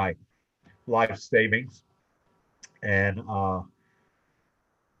all my life savings, and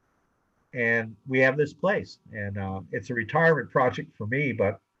we have this place, and it's a retirement project for me.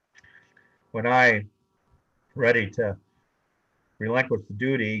 But when I ready to relinquish the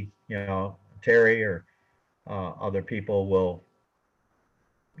duty, Terry or other people will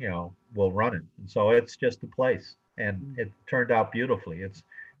run it. And so it's just a place, and it turned out beautifully.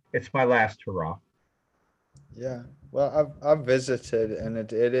 It's my last hurrah. Yeah, well, I've visited, and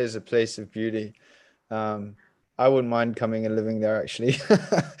it is a place of beauty. I wouldn't mind coming and living there, actually.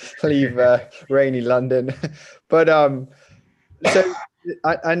 Leave rainy London. But so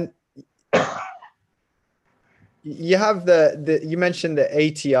and you have you mentioned the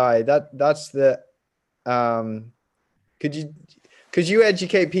ATI. That's the could you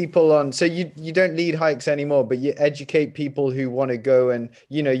educate people on, so you don't lead hikes anymore, but you educate people who want to go, and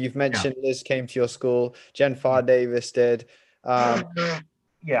you've mentioned Liz came to your school, Jen Farr Davis did. Yeah.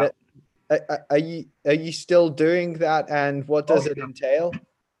 Are you still doing that, and what does it entail?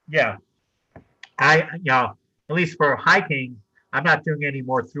 Yeah. At least for hiking, I'm not doing any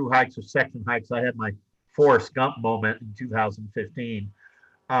more through hikes or section hikes. I had my Forrest Gump moment in 2015.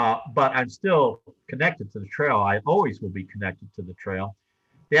 But I'm still connected to the trail. I always will be connected to the trail.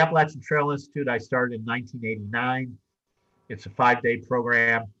 The Appalachian Trail Institute, I started in 1989. It's a 5-day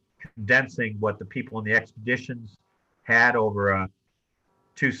program condensing what the people in the expeditions had over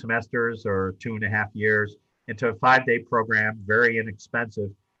 2 semesters or 2.5 years into a 5-day program, very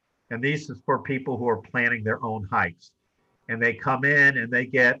inexpensive. And these is for people who are planning their own hikes. And they come in and they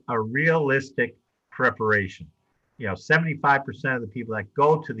get a realistic preparation. 75% of the people that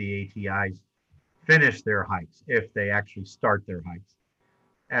go to the ATIs finish their hikes if they actually start their hikes,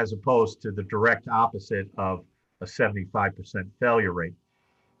 as opposed to the direct opposite of a 75% failure rate.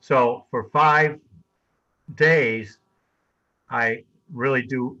 So for 5 days, I really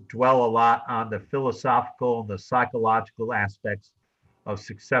do dwell a lot on the philosophical and the psychological aspects of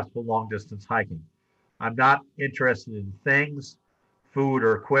successful long distance hiking. I'm not interested in things, food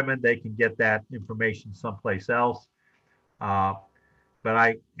or equipment. They can get that information someplace else.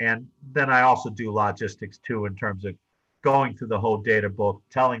 And then I also do logistics too, in terms of going through the whole data book,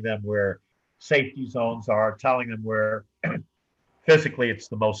 telling them where safety zones are, telling them where physically it's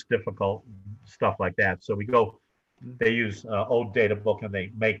the most difficult, stuff like that. So they use old data book and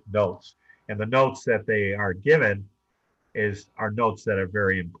they make notes. And the notes that they are given are notes that are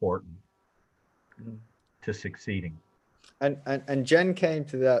very important to succeeding. And Jen came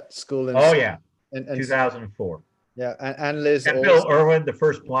to that school in 2004. Yeah, and Liz and Bill Irwin, the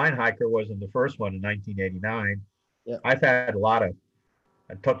first blind hiker, was in the first one in 1989. Yeah, I've had a lot of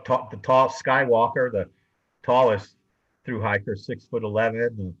the tall Skywalker, the tallest through hiker,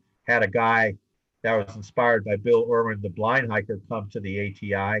 6'11", and had a guy that was inspired by Bill Irwin, the blind hiker, come to the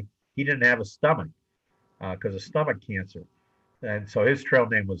ATI. He didn't have a stomach because of stomach cancer, and so his trail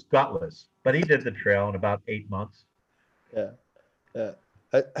name was Gutless. But he did the trail in about 8 months. Yeah, yeah.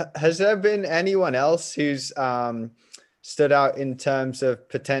 Has there been anyone else who's stood out in terms of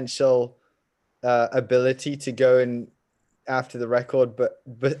potential ability to go in after the record, but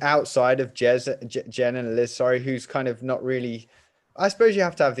outside of Jen and Liz, who's kind of not really, I suppose you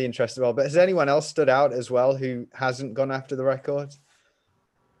have to have the interest as well, but has anyone else stood out as well who hasn't gone after the record?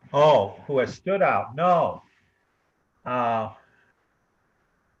 Oh, who has stood out? No.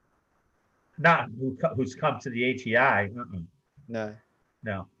 not who's come to the ATI. No.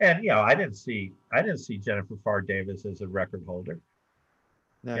 No, and I didn't see Jennifer Farr Davis as a record holder.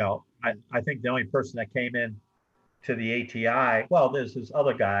 No. I think the only person that came in to the ATI, well, there's this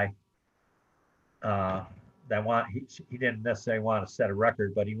other guy uh, he didn't necessarily want to set a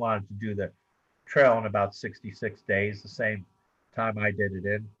record, but he wanted to do the trail in about 66 days, the same time I did it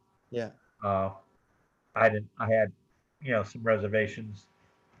in. Yeah. Uh, I didn't. I had, some reservations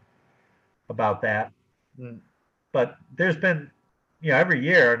about that, Mm. but there's been, every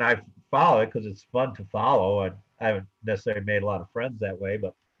year, and I follow it because it's fun to follow, and I haven't necessarily made a lot of friends that way,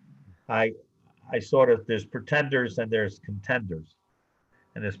 but I, I sort of there's pretenders and there's contenders,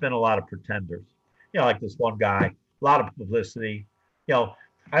 and there's been a lot of pretenders. Like this one guy, a lot of publicity. You know,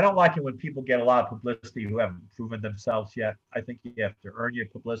 I don't like it when people get a lot of publicity who haven't proven themselves yet. I think you have to earn your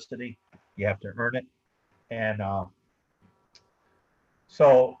publicity. You have to earn it, and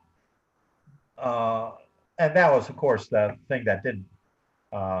so uh, and that was, of course, the thing that didn't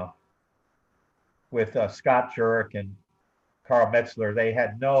uh, with Scott Jurek and Carl Metzler. They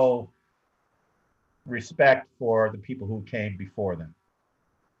had no respect for the people who came before them.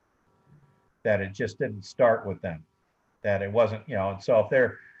 That it just didn't start with them. That it wasn't, and so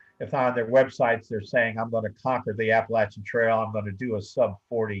if on their websites they're saying I'm going to conquer the Appalachian Trail, I'm going to do a sub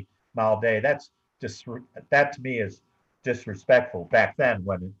 40-mile day. That's just that to me is disrespectful. Back then,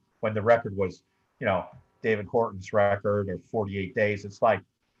 when the record was, David Horton's record or 48 days, it's like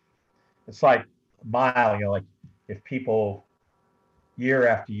a mile. Like if people year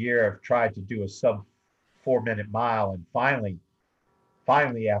after year have tried to do a sub 4-minute mile, and finally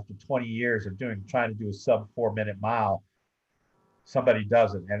after 20 years of trying to do a sub 4-minute mile, somebody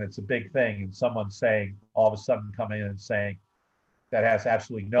does it, and it's a big thing, and someone's saying, all of a sudden coming in and saying, that has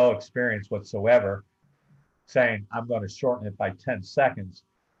absolutely no experience whatsoever, saying I'm going to shorten it by 10 seconds.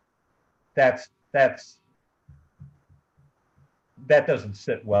 That doesn't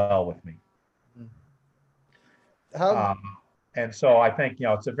sit well with me. How? And so I think,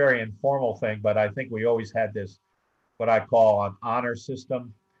 it's a very informal thing, but I think we always had this, what I call an honor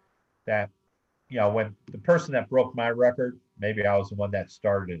system, that, when the person that broke my record, maybe I was the one that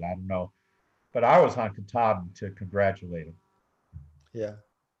started it, I don't know, but I was on Katahdin to congratulate him. Yeah.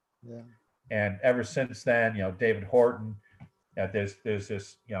 Yeah. And ever since then, David Horton, there's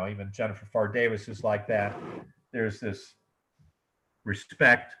this, even Jennifer Farr Davis is like that. There's this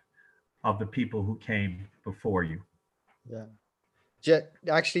respect of the people who came before you. Yeah.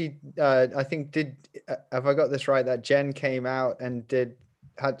 Actually, I think have I got this right, that Jen came out and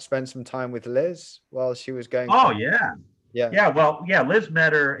had spent some time with Liz while she was going? Oh, yeah. Yeah. Yeah. Well, yeah, Liz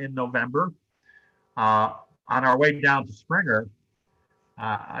met her in November. On our way down to Springer,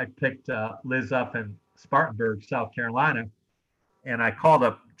 I picked Liz up in Spartanburg, South Carolina, and I called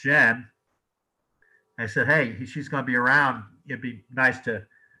up Jen. I said, "Hey, she's going to be around. It'd be nice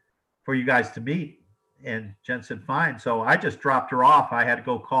for you guys to meet." And Jen said, "Fine." So I just dropped her off. I had to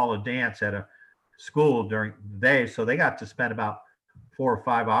go call a dance at a school during the day, so they got to spend about 4 or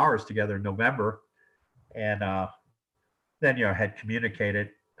 5 hours together in November, and then had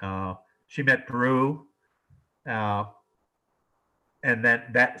communicated. She met Brew. And then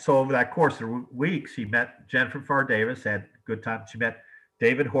so over that course of weeks, she met Jennifer Farr Davis, had a good time. She met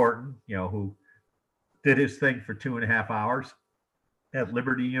David Horton, who did his thing for 2.5 hours at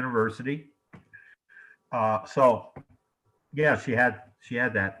Liberty University. So yeah, she had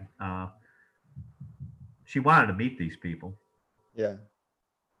that. She wanted to meet these people. Yeah.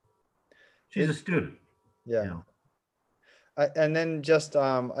 She's a student. Yeah. And then I just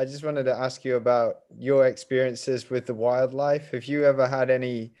wanted to ask you about your experiences with the wildlife. Have you ever had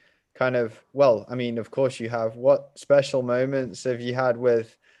any kind of, well, I mean, of course you have. What special moments have you had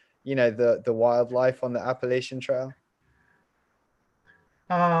with, the wildlife on the Appalachian Trail?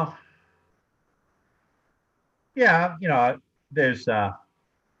 Yeah, there's my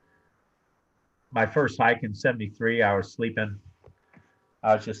first hike in '73. I was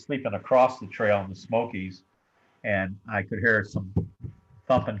just sleeping across the trail in the Smokies, and I could hear some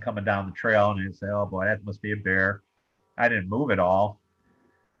thumping coming down the trail, and I'd say, "Oh boy, that must be a bear." I didn't move at all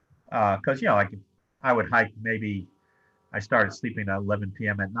because I would hike. Maybe I started sleeping at 11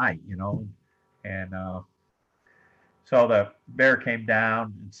 p.m. at night, and so the bear came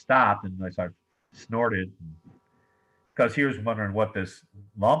down and stopped, and I started snorted because he was wondering what this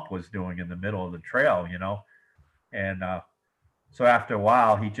lump was doing in the middle of the trail, and so after a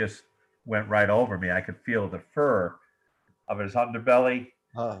while, he just went right over me. I could feel the fur of his underbelly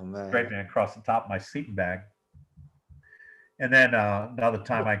scraping across the top of my sleeping bag. And then another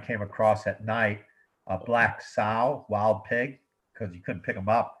time I came across at night a black sow, wild pig, because you couldn't pick them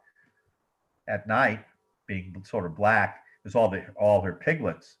up. at night, being sort of black, is all her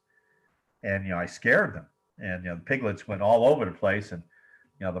piglets, and I scared them, and the piglets went all over the place, and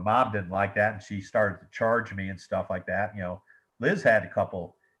the mom didn't like that, and she started to charge me and stuff like that. Liz had a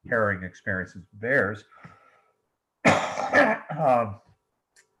couple harrowing experiences with bears.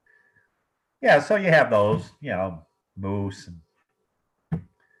 Yeah, so you have those, moose and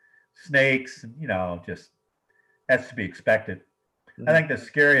snakes, and just that's to be expected. I think the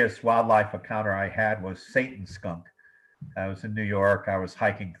scariest wildlife encounter I had was Satan skunk. I was in New York. I was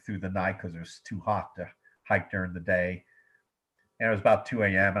hiking through the night because it was too hot to hike during the day. And it was about 2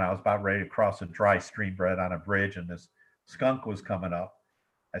 a.m. and I was about ready to cross a dry stream bed on a bridge, and this skunk was coming up.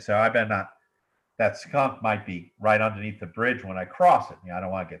 I said, I bet not. That skunk might be right underneath the bridge when I cross it. I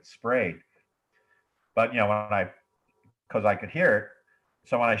don't want to get sprayed. But because I could hear it,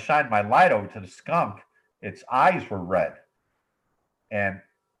 so when I shined my light over to the skunk, its eyes were red. And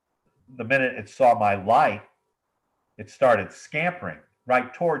the minute it saw my light, it started scampering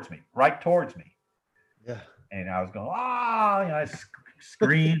right towards me. Yeah. And I was going, I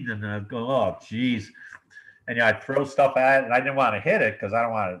screamed, and I was going, oh, geez. And I'd throw stuff at it, and I didn't want to hit it because I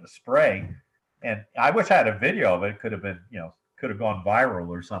don't want it to spray. And I wish I had a video of it. It could have been, could have gone viral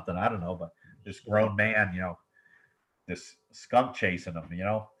or something. I don't know. But this grown man, this skunk chasing him,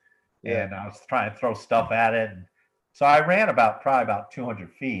 Yeah. and I was trying to throw stuff at it. And so I ran probably about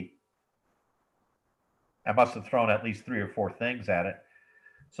 200 feet. I must have thrown at least 3 or 4 things at it.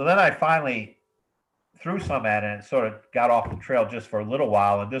 So then I finally threw some at it and sort of got off the trail just for a little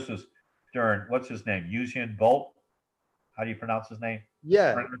while. And this was during, what's his name? Usain Bolt? How do you pronounce his name?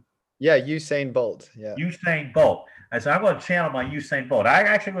 Yeah. Yeah, Usain Bolt. Yeah. Usain Bolt. I said, I'm going to channel my Usain Bolt. I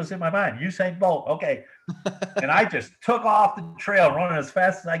actually was in my mind, Usain Bolt. Okay. And I just took off the trail running as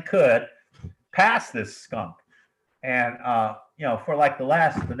fast as I could past this skunk. And, for like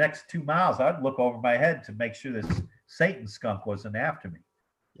the next 2 miles, I'd look over my head to make sure this Satan skunk wasn't after me.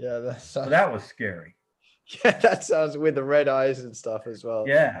 Yeah. So that was scary. Yeah, that sounds with the red eyes and stuff as well.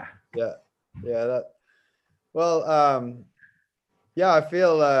 Yeah. Yeah. Yeah. I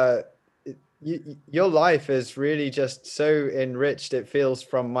feel your life is really just so enriched. It feels,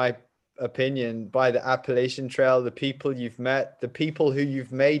 from my opinion, by the Appalachian Trail, the people you've met, the people who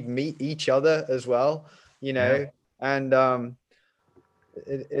you've made meet each other as well, Yeah. And so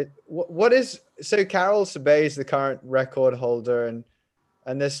Carol Sabay is the current record holder, and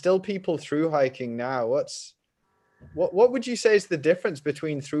there's still people through hiking now. What would you say is the difference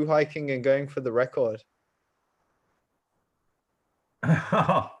between through hiking and going for the record?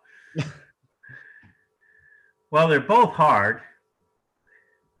 Well, they're both hard,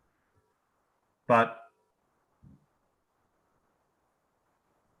 but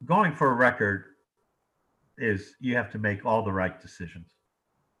going for a record is you have to make all the right decisions.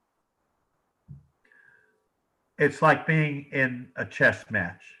 It's like being in a chess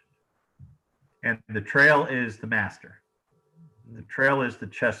match, and the trail is the master. The trail is the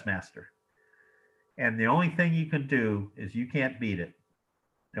chess master. And the only thing you can do is you can't beat it.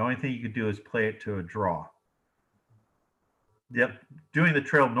 The only thing you can do is play it to a draw. Yep, doing the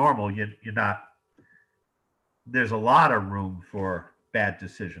trail normal, you're not. There's a lot of room for bad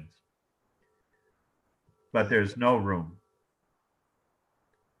decisions, but there's no room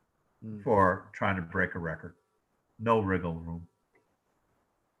for trying to break a record. No wriggle room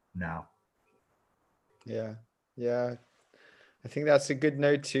now. Yeah. I think that's a good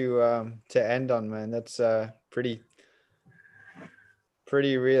note to end on, man. That's pretty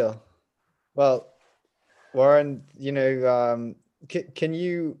real. Well, Warren, can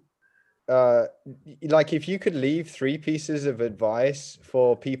you if you could leave 3 pieces of advice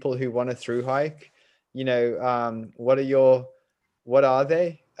for people who want to through hike, what are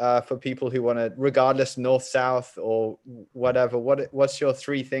they for people who want to, regardless north, south, or whatever, what's your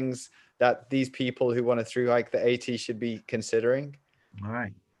 3 things that these people who want to through hike the AT should be considering? All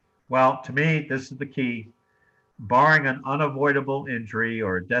right. Well, to me, this is the key. Barring an unavoidable injury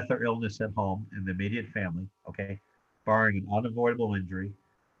or death or illness at home in the immediate family, okay? Barring an unavoidable injury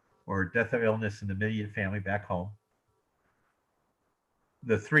or death or illness in the immediate family back home,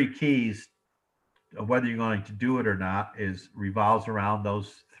 the 3 keys of whether you're going to do it or not revolves around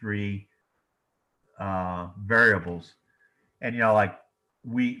those 3 variables. And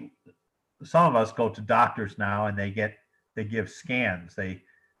some of us go to doctors now, and they give scans. They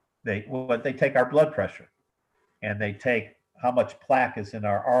take our blood pressure, and they take how much plaque is in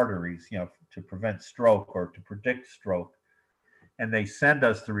our arteries, to prevent stroke or to predict stroke. And they send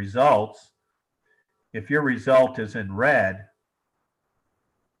us the results. If your result is in red,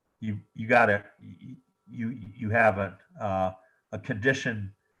 you have a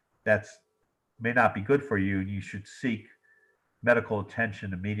condition that's may not be good for you, and you should seek medical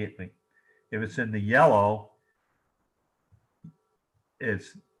attention immediately. If it's in the yellow,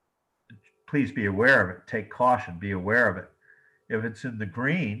 it's please be aware of it. Take caution, be aware of it. If it's in the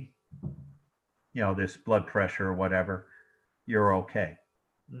green, this blood pressure or whatever, you're okay.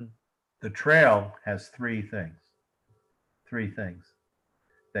 Mm. The trail has three things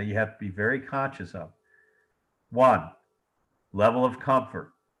that you have to be very conscious of. One, level of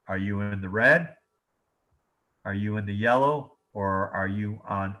comfort. Are you in the red? Are you in the yellow? Or are you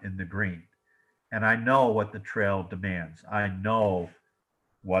in the green? And I know what the trail demands. I know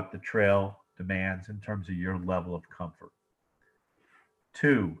what the trail demands in terms of your level of comfort.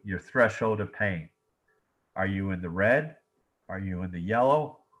 Two, your threshold of pain. Are you in the red? Are you in the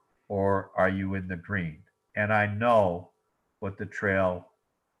yellow? Or are you in the green? And I know what the trail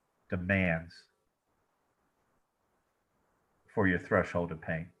demands for your threshold of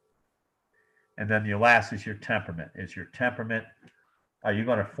pain. And then the last is your temperament. Are you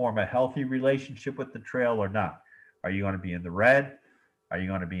going to form a healthy relationship with the trail or not? Are you going to be in the red? Are you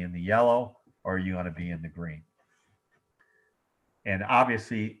going to be in the yellow? Or are you going to be in the green? And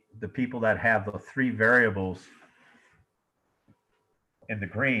obviously, the people that have the three variables in the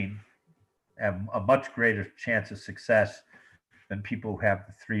green have a much greater chance of success than people who have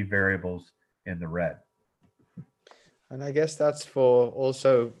the three variables in the red. And I guess that's for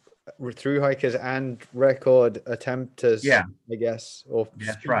also through hikers and record attempters, yeah, I guess, or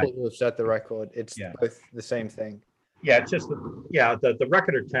that's people right. who have set the record. It's both the same thing. Yeah, it's just the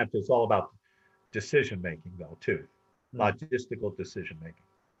record attempt is all about decision making though too, logistical decision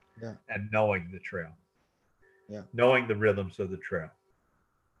making, and knowing the trail, knowing the rhythms of the trail.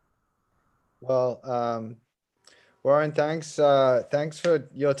 Well, Warren, thanks for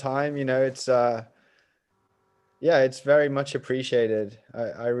your time. It's it's very much appreciated.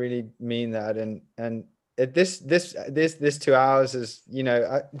 I really mean that. And this 2 hours is,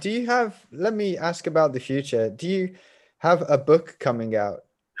 do you have, let me ask about the future. Do you have a book coming out?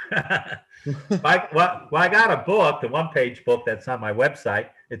 Well, I got a book, the one-page book that's on my website.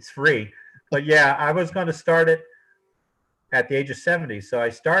 It's free. But yeah, I was going to start it at the age of 70. So I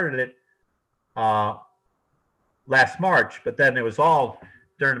started it last March, but then it was all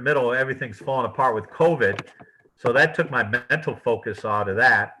during the middle. Everything's falling apart with COVID. So that took my mental focus out of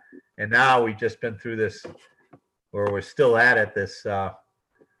that. And now we've just been through this, or we're still at it, this all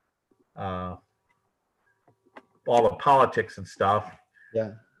the politics and stuff.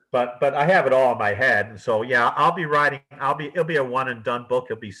 Yeah. But I have it all in my head. And so, yeah, I'll be writing, it'll be a one and done book.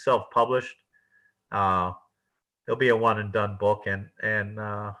 It'll be self-published. It'll be a one and done book. And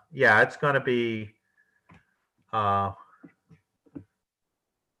it's going to be, I'll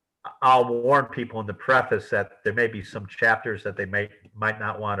warn people in the preface that there may be some chapters that they might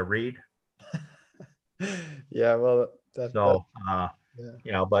not want to read. Yeah, well, it's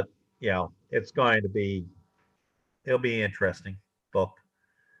going to be, it'll be interesting book.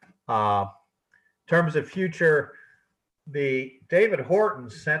 In terms of future, the David Horton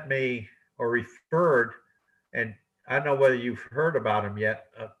sent me or referred, and I don't know whether you've heard about him yet.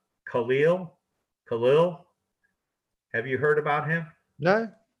 Khalil, have you heard about him? No.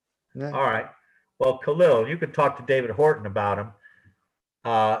 All right. Well, Khalil, you could talk to David Horton about him.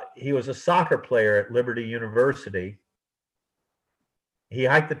 He was a soccer player at Liberty University. He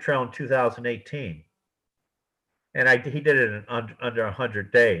hiked the trail in 2018, and he did it in under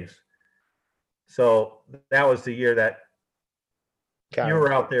 100 days. So that was the year that you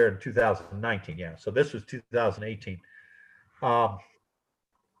were out there in 2019. Yeah. So this was 2018.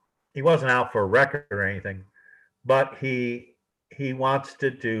 He wasn't out for a record or anything, but he wants to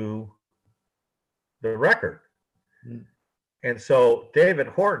do the record. Mm. And so David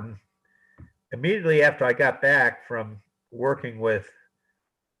Horton, immediately after I got back from working with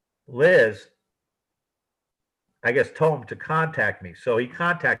Liz, I guess told him to contact me. So he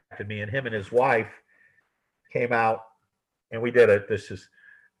contacted me, and him and his wife came out, and we did this is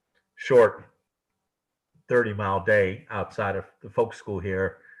short 30-mile day outside of the folk school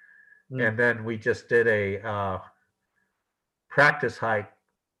here. Mm. And then we just did a practice hike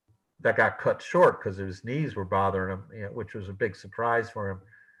that got cut short because his knees were bothering him, which was a big surprise for him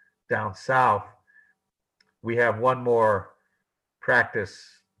down south. We have one more practice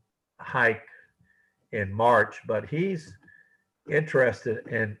hike in March, but he's interested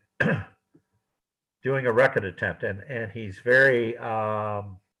in doing a record attempt, and he's very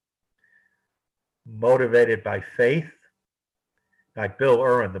motivated by faith, like Bill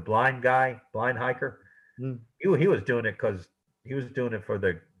Irwin, the blind hiker. Mm. He was doing it because he was doing it for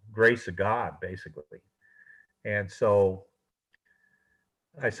the grace of God, basically. And so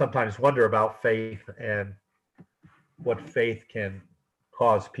I sometimes wonder about faith and what faith can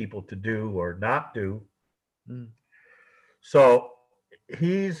cause people to do or not do. Mm. So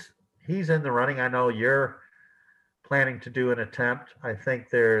he's in the running. I know you're planning to do an attempt. I think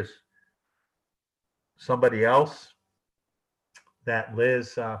there's somebody else that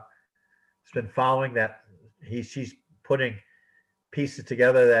Liz has been following that she's putting pieces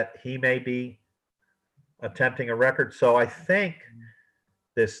together that he may be attempting a record. So I think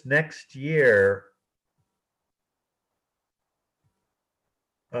this next year,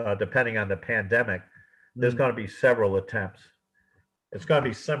 depending on the pandemic, there's going to be several attempts. It's going to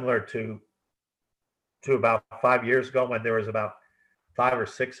be similar to about 5 years ago when there was about 5 or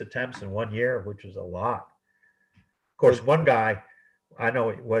 6 attempts in 1 year, which is a lot. Of course, one guy, I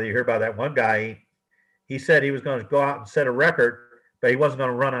know whether you hear about that one guy, he said he was going to go out and set a record, but he wasn't going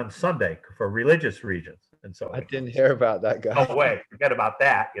to run on Sunday for religious reasons. And so I didn't hear about that guy. no way, forget about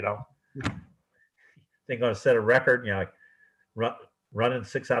that. They're going to set a record, like running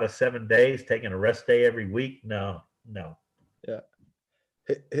 6 out of 7 days, taking a rest day every week. No. Yeah.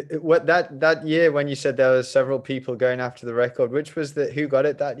 What that year when you said there was several people going after the record, which was who got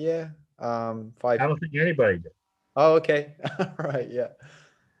it that year? 5. I don't think anybody did. Oh, okay. Right.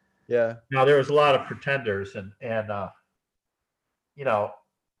 Yeah. Now there was a lot of pretenders and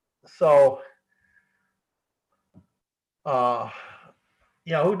so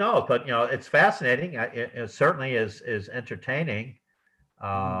who knows? But it's fascinating. It certainly is entertaining.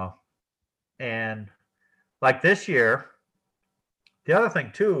 And like this year, the other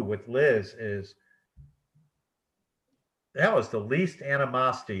thing too with Liz is that was the least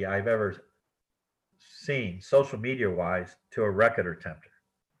animosity I've ever seen social media wise to a record attempter.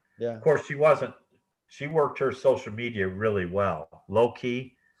 Yeah. Of course, she worked her social media really well, low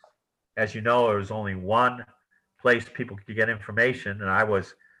key. As you know, there was only one place people could get information, and I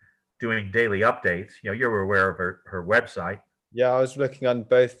was doing daily updates. You're aware of her website. Yeah, I was looking on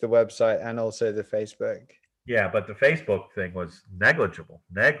both the website and also the Facebook. Yeah, but the Facebook thing was negligible.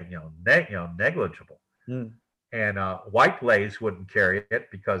 Negligible. And White Blaze wouldn't carry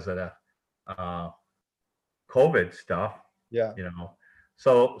it because of the COVID stuff. Yeah.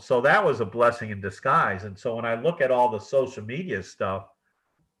 So that was a blessing in disguise. And so when I look at all the social media stuff,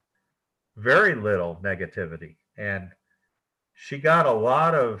 very little negativity. And she got a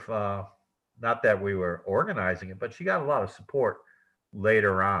lot of, not that we were organizing it, but she got a lot of support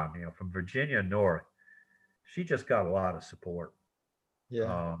later on, from Virginia North. She just got a lot of support.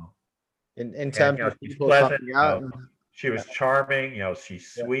 Yeah. In terms of people pleasant, coming out. She was charming, she's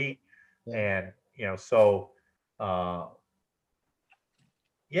sweet. Yeah. And, so,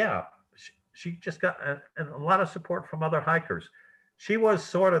 she just got a lot of support from other hikers. She was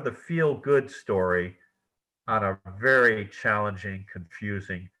sort of the feel-good story on a very challenging,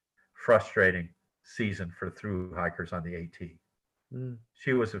 confusing, frustrating season for through hikers on the AT.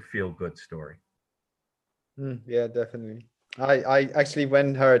 She was a feel-good story. Yeah, definitely. I actually,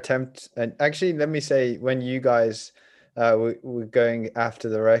 when her attempt, and actually, let me say, when you guys were going after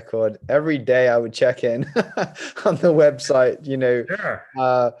the record, every day I would check in on the website,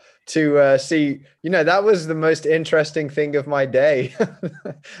 Sure. To see, that was the most interesting thing of my day.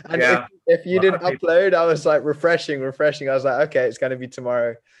 And if you didn't upload, I was like refreshing. I was like, okay, it's going to be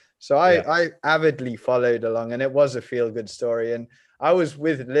tomorrow. So I avidly followed along, and it was a feel-good story. And I was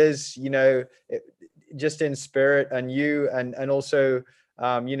with Liz, just in spirit, and you, and also,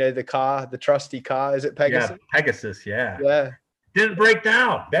 the trusty car. Is it Pegasus? Yeah, Pegasus. Yeah. Yeah. Didn't break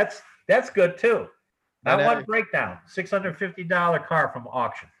down. That's good too. Not one breakdown. $650 car from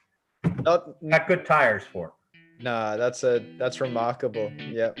auction. Not good tires for it. Nah, that's remarkable.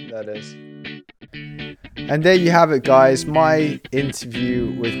 Yep, that is. And there you have it, guys. My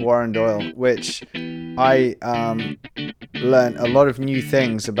interview with Warren Doyle, which I learned a lot of new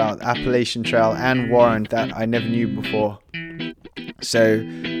things about the Appalachian Trail and Warren that I never knew before. So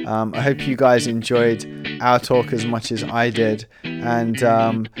I hope you guys enjoyed our talk as much as I did,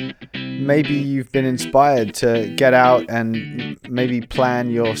 and maybe you've been inspired to get out and maybe plan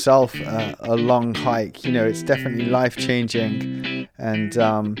yourself a long hike. It's definitely life-changing, and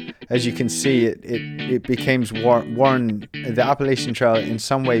as you can see, it became Warren. The Appalachian Trail in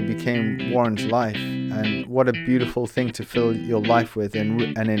some way became Warren's life, and what a beautiful thing to fill your life with and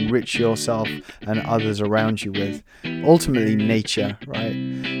enrich yourself and others around you with. Ultimately, nature,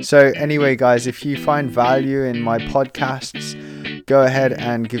 right? So anyway, guys, if you find value in my podcasts, go ahead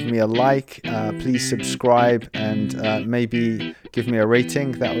and give me a like. Please subscribe and maybe give me a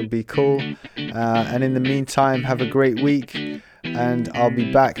rating. That would be cool. And in the meantime, have a great week. And I'll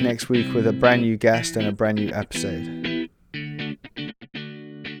be back next week with a brand new guest and a brand new episode.